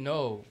adults, we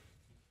know,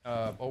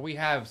 or we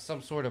have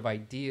some sort of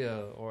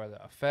idea or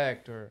the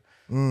effect or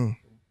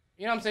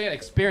you know what I'm saying,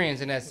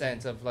 experience in that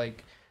sense of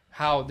like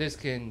how this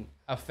can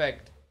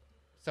affect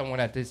someone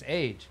at this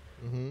age.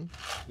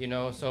 You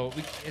know, so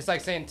it's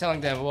like telling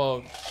them,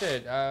 well,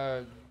 shit,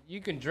 you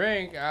can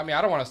drink. I mean,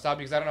 I don't want to stop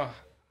because I don't know.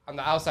 On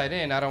the outside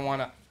in, I don't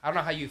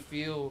know how you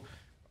feel.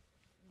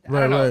 I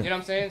don't know. Right. You know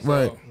what I'm saying? So,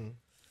 Right.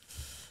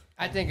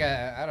 I think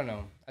I don't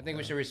know. I think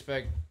we should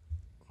respect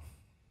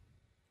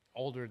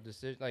elder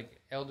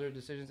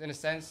decisions in a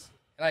sense,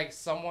 like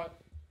somewhat.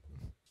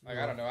 Like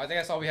I don't know. I think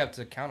that's all we have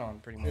to count on,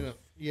 pretty much.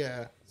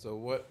 Yeah.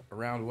 So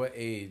around what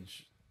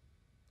age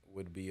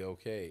would be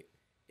okay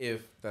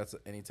if that's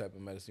any type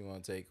of medicine you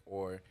want to take,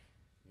 or,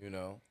 you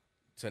know,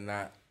 to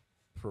not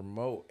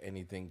promote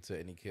anything to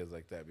any kids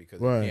like that, because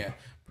Right. you can't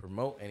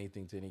promote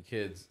anything to any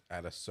kids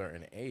at a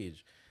certain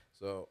age.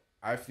 So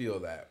I feel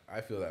that.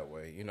 I feel that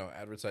way. You know,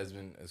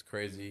 advertisement is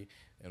crazy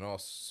in all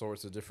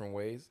sorts of different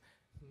ways,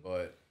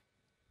 but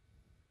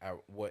at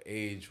what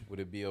age would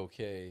it be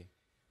okay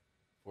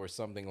for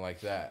something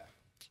like that?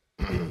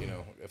 You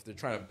know, if they're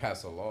trying to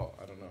pass a law,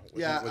 I don't know.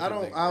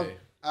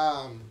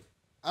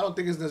 I don't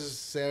think it's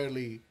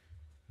necessarily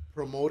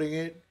promoting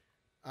it.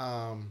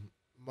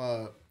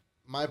 But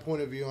my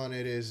point of view on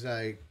it is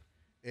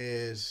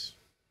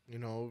you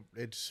know,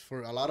 it's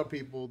for a lot of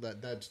people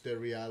that's their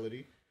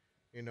reality,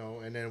 you know,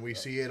 and then we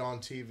see it on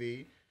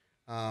TV.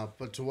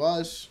 But to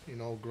us, you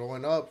know,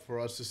 growing up, for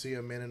us to see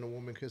a man and a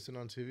woman kissing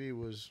on TV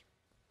was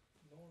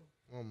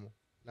normal.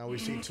 Now we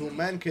see two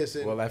men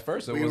kissing. Well, at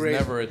first it was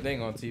never a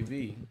thing on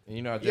TV. And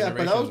you know, yeah,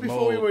 but that was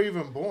before we were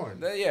even born.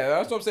 Yeah,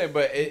 that's what I'm saying.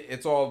 But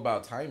it's all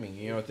about timing.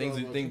 You know, things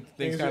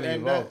kind of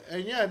evolve.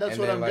 That's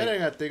what I'm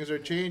getting at. Things are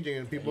changing,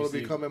 and people are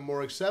becoming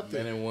more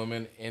accepting. Men and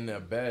women in a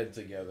bed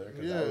together,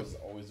 because that was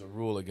always a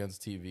rule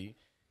against TV.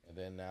 And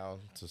then now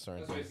to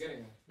certain things.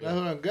 That's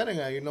what I'm getting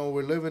at. You know,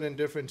 we're living in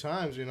different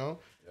times. You know,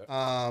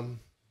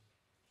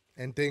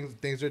 and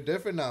things are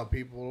different now.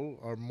 People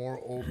are more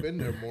open.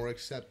 They're more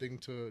accepting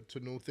to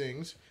new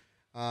things.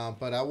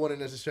 But I wouldn't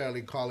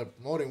necessarily call it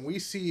promoting. We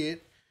see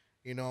it,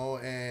 you know,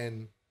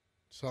 and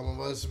some of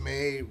us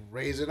may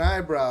raise an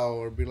eyebrow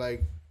or be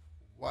like,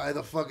 why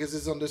the fuck is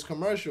this on this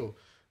commercial?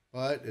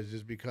 But it's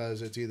just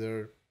because it's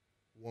either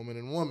woman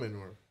and woman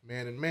or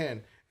man and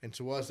man. And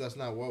to us, that's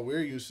not what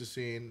we're used to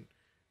seeing.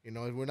 You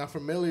know, we're not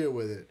familiar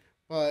with it.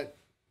 But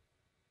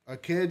our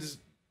kids,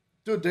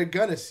 dude, they're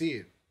going to see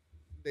it.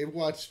 They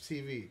watch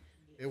TV.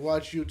 They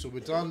watch YouTube.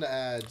 It's on the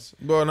ads.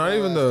 But not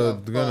even the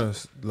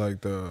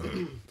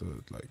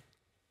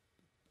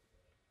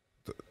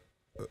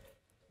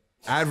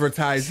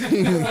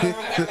advertising. The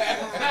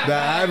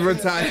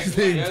advertising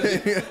thing.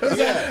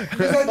 Yeah.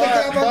 But I'm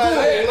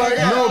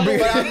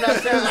not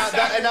saying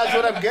that, and that's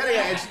what I'm getting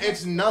at.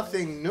 It's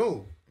nothing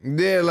new.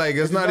 Yeah, like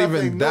it's not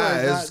even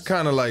that. New. It's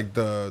kind of like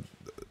to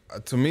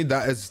me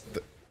that is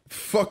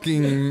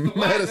fucking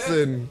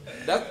medicine.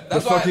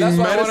 That's fucking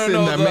medicine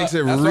that makes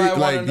it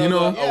like, you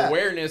know,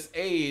 awareness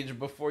age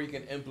before you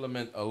can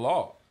implement a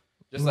law.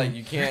 Just like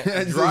you can't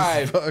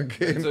drive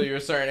until you're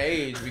a certain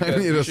age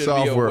because you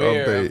should be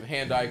aware of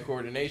hand-eye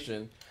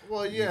coordination.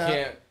 Well, yeah. You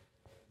can't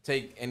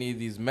take any of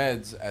these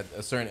meds at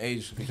a certain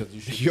age because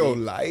you should be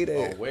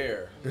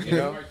aware. You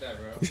know?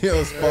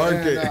 Yo,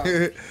 spark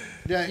it.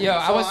 Yeah,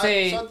 I would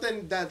say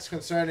something that's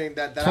concerning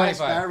that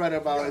I read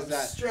about is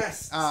that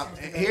stress.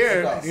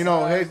 Here, you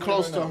know, here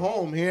close to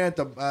home, here at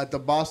the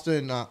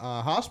Boston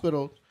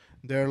hospital,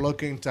 they're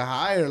looking to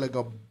hire like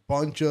a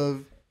bunch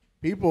of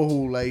people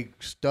who like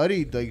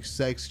studied like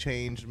sex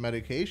change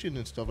medication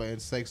and stuff like and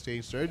sex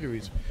change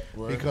surgeries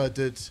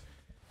because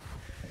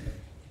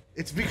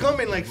it's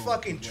becoming like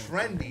fucking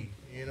trendy,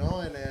 you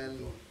know,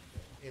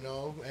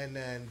 and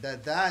then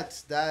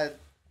that's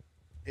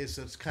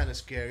it's kind of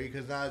scary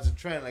because now it's a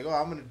trend. Like, oh,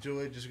 I'm gonna do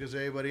it just because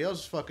everybody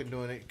else is fucking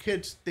doing it.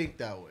 Kids think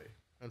that way,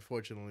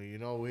 unfortunately. You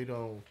know, we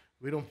don't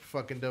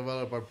fucking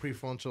develop our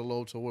prefrontal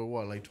lobe till we're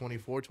what, like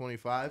 24,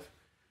 25.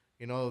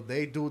 You know,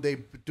 they do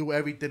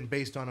everything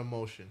based on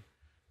emotion.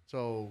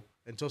 So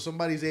until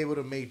somebody's able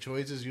to make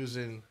choices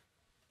using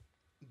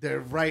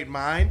their right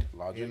mind,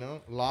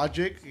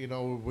 logic, you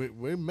know,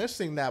 we're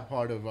missing that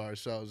part of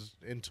ourselves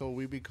until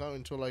we become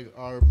into like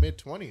our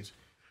mid-20s,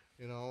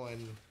 you know,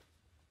 and.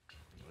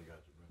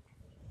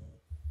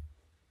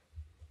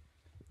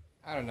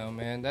 I don't know,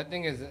 man. That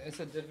thing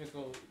it's a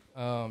difficult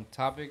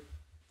topic.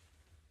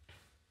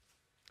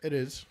 It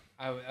is.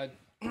 I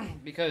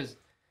because,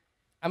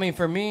 I mean,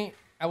 for me,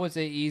 I would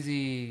say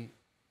easy.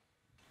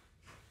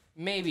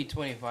 Maybe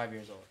 25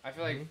 years old. I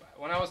feel like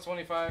when I was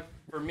 25,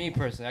 for me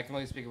personally, I can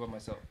only speak about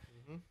myself.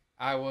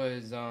 I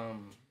was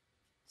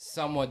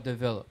somewhat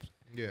developed.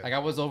 Yeah. Like I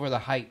was over the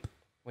hype.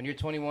 When you're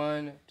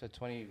 21 to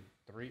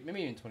 23,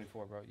 maybe even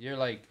 24, bro. You're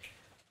like,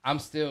 I'm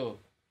still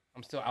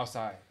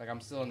outside. Like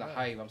I'm still in the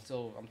hype. I'm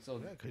still.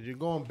 Yeah, because you're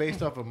going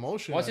based off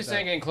emotion. Once you're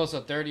saying getting close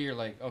to 30, you're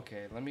like,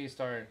 okay, let me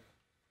start.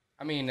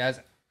 Me.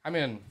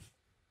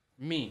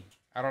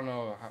 I don't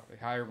know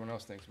how everyone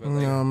else thinks, but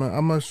like,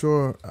 I'm not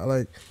sure.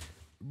 Like,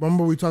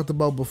 remember we talked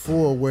about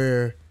before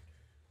where,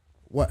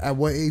 at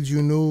what age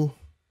you knew?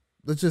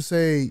 Let's just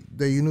say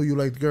that you knew you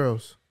liked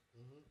girls.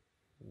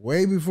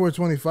 Way before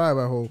 25,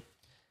 I hope.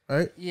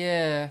 Right?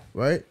 Yeah.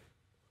 Right.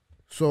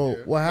 So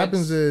what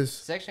happens is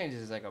sex change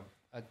is like a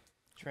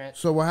trans.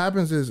 So what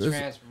happens is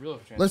real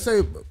trans. Let's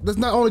say that's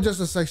not only just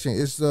a sex change.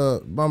 It's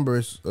the remember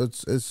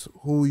it's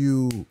who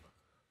you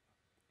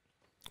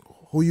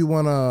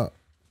wanna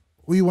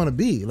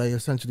be, like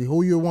essentially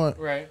who you want,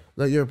 right?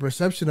 Like your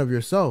perception of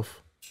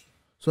yourself.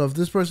 So if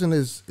this person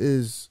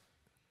is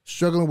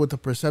struggling with the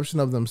perception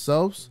of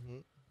themselves,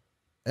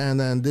 and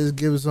then this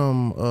gives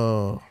them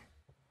a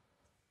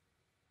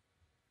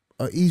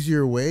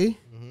easier way,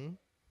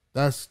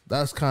 that's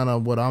kind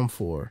of what I'm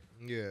for.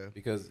 Yeah,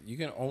 because you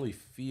can only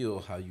feel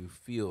how you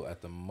feel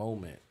at the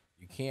moment.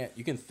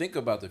 You can think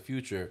about the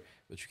future,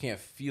 but you can't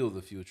feel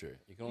the future.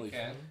 You can only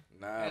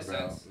nah,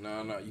 bro.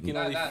 No. You can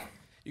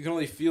you can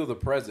only feel the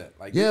present.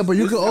 Like Yeah, but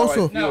you this can is how I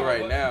also- feel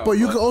right now. But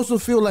you can also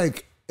feel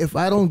like if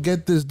I don't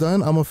get this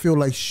done, I'm gonna feel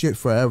like shit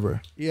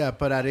forever, Yeah,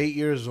 but at 8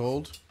 years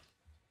old,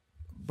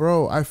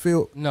 bro. I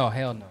feel No,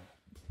 hell no.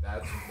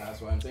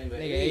 That's what I'm saying. The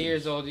Nigga, age. 8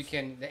 years old, you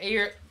can.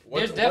 There's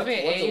What's- definitely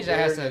an what's age that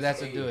has to awareness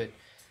do it,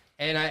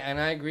 and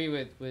I agree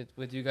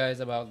with you guys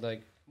about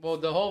like, well,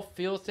 the whole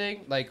feel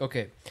thing. Like,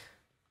 okay,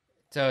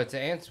 to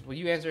answer, well,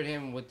 you answered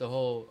him with the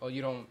whole, oh,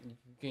 you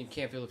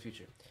can't feel the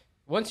future.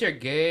 Once you're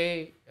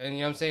gay, and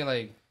you know what I'm saying,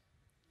 like,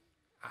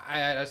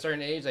 at a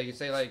certain age, like you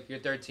say, like you're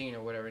 13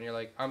 or whatever, and you're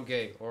like, I'm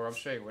gay or I'm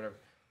straight, whatever.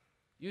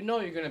 You know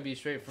you're gonna be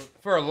straight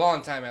for a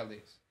long time at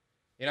least.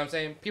 You know what I'm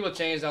saying? People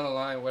change down the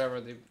line,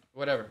 whatever.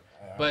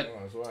 But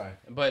That's why.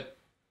 but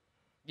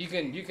you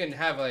can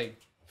have like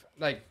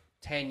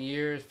 10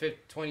 years, 15,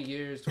 20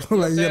 years. You know what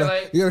like I'm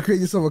saying? you gotta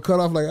create yourself a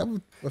cutoff. Like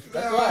I'm,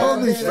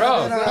 holy shit.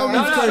 Bro,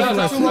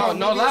 no,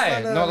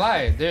 no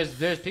lie.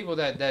 There's people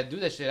that do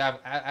that shit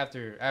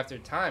after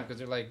time because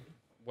they're like,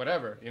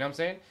 whatever. You know what I'm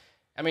saying?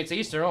 I mean, to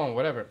each their own,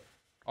 whatever.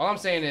 All I'm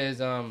saying is,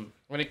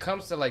 when it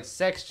comes to like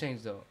sex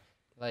change though,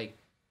 like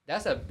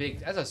that's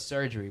a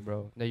surgery,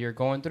 bro, that you're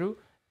going through.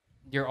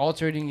 You're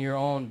altering your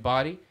own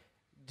body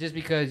just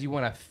because you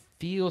want to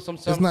feel some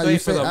It's not way you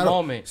for say. the I don't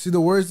moment. see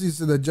the words you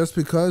said that just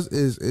because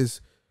is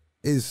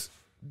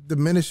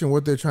diminishing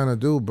what they're trying to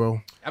do,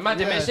 bro. I'm not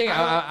diminishing.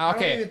 I don't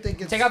Okay, even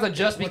think it's take out the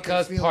just what they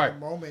because feel part. in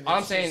the moment. All I'm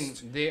It's saying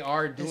just- they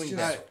are doing just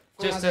that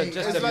for just the- to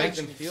it's make like-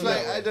 them feel it's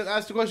like, that way. I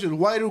asked the question: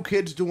 why do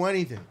kids do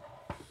anything?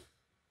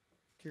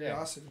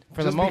 Curiosity.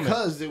 For the Just moment,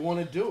 because they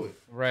want to do it.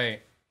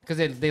 right? Because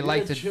they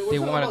like to, they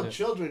want to do.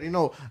 Children, you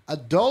know,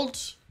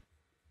 adults.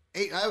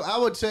 I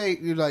would say,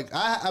 you like,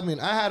 I mean,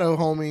 I had a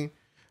homie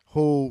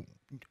who,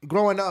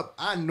 growing up,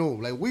 I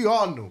knew, like, we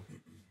all knew,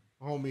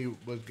 homie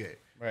was gay.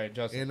 Right,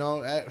 Justin. You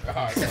know, It's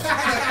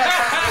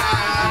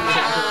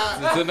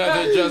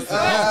another Justin.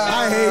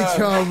 I hate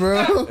y'all,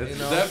 bro. It's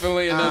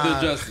definitely another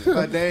Justin.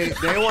 but they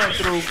went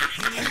through,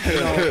 you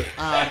know,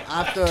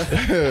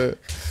 after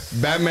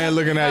Batman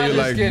looking at you I'm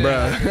just like, kidding.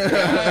 bruh.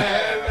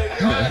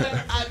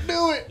 I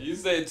knew it. You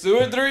say 2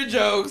 or 3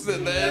 jokes,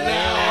 and then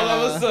now all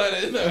of a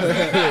sudden.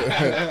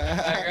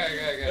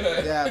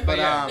 Yeah, but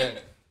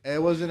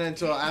it wasn't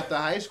until after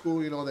high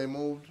school, you know, they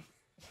moved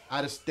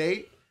out of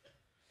state,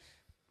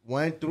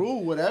 went through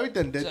with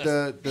everything, did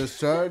the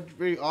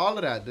surgery, all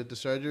of that, did the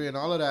surgery and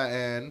all of that,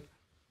 and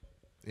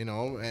you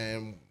know,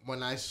 and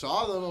when I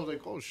saw them, I was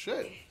like, oh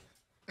shit,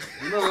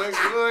 you look like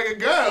a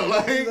girl,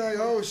 He's like. like,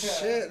 oh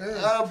shit.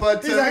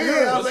 But to He's me, like,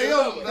 I was like,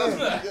 yo,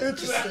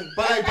 Interesting.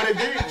 but it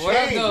didn't What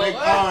up, change. though? Like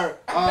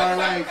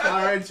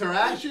our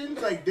interactions,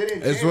 like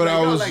didn't. It's change. what like,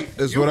 I yo, was- like,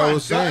 it's you what I my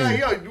was dog.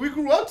 saying. Like, yo, we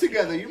grew up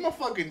together. You my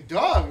fucking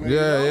dog, man.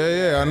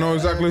 Yeah. I know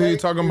exactly who you're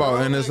talking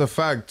about, and it's a like-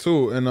 fact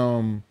too.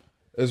 And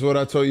it's what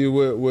I told you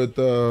with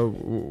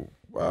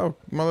well,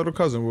 my little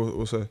cousin.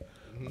 We'll say,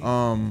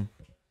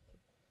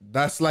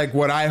 that's like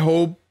what I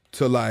hope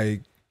to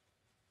like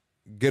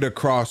get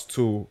across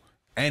to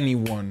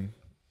anyone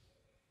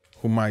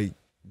who might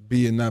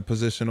be in that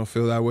position or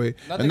feel that way.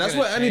 Nothing And that's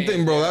gonna what anything,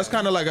 change, bro. yeah. That's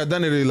kind of like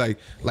identity. Like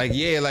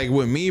yeah, like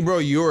with me, bro,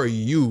 you're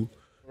you.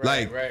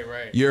 Right, Like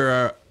right.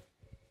 your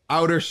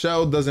outer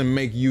shell doesn't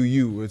make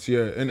you. It's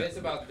your It's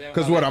about them.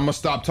 Cause what? I'm gonna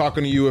stop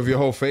talking to you if your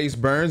whole face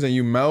burns and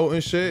you melt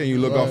and shit and you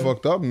look all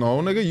fucked up. No,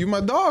 nigga, you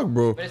my dog,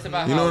 bro. But it's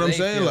about You know how what I'm they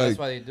saying? feel. Like, That's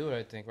why they do it,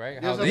 I think,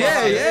 right? How It's they about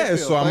how they yeah. feel.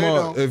 So I'm You a,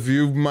 know. if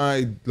you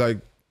my like,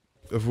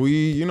 if we,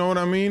 you know what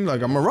I mean?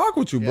 Like I'm gonna rock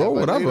with you, bro. but,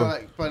 Whatever. You know,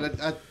 like,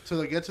 but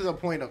to get to the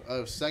point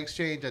of sex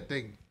change, I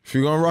think If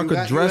you're gonna rock you a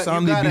got- dress, you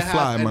I'm gonna gotta be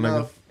fly, have my nigga.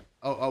 enough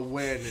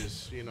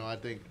awareness. You know, I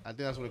think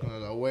that's what it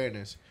comes to,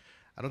 awareness.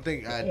 I don't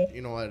think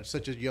at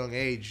such a young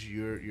age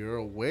you're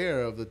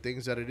aware of the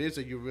things that it is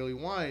that you really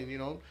want. And, you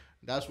know,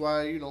 that's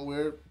why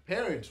we're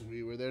parents.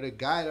 We were there to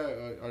guide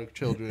our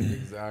children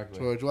Exactly.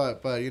 towards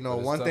what. But But it's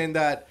one tough. thing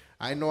that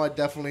I know I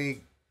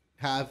definitely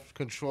have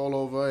control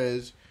over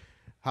is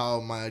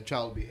how my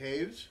child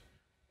behaves.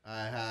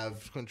 I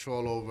have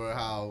control over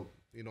how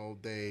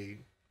they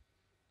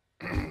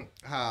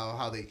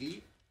how they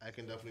eat. I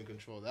can definitely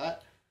control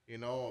that.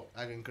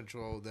 I can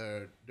control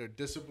their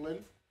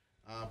discipline,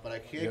 but I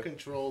can't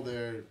control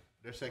their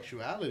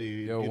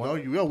sexuality.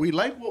 We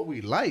like what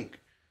we like.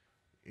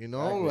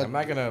 Exactly. I'm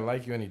not gonna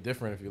like you any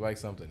different if you like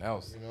something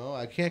else.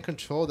 I can't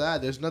control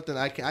that. There's nothing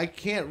I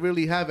can't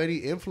really have any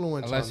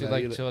influence Unless on you that.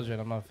 like children,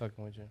 I'm not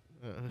fucking with you.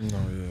 No,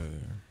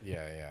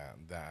 yeah.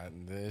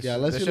 This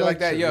unless shit you like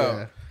that,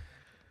 children,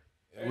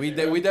 We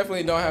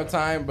definitely don't have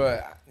time,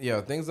 but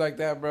things like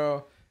that,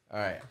 bro. All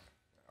right,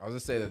 I'll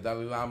just say the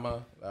Dalai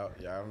Lama. I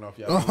don't know if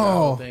y'all seen that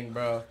whole thing,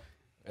 bro.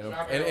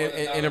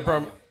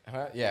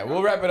 Yeah,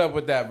 we'll wrap it up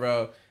with that,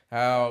 bro.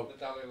 How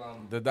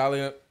the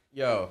Dalai.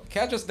 Yo,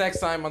 catch us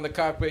next time on the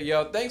cockpit.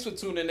 Yo, thanks for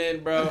tuning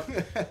in, bro.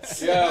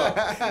 Yo,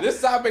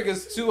 this topic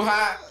is too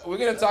hot. We're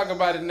gonna talk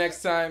about it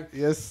next time.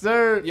 Yes,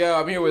 sir. Yo,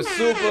 I'm here with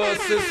Super,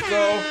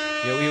 Cisco.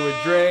 Yo, we here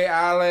with Dre,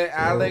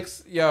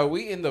 Alex. Yo,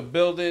 we in the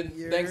building.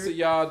 Yeah. Thanks to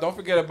y'all. Don't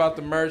forget about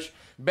the merch.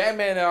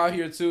 Batman out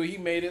here too. He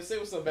made it. Say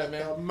what's up,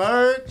 Batman.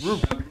 Merch. All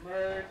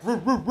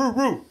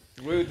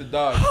We with the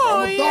dog.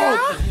 I'm a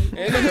dog.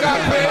 In the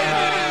cockpit.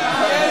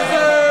 Yes,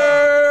 sir.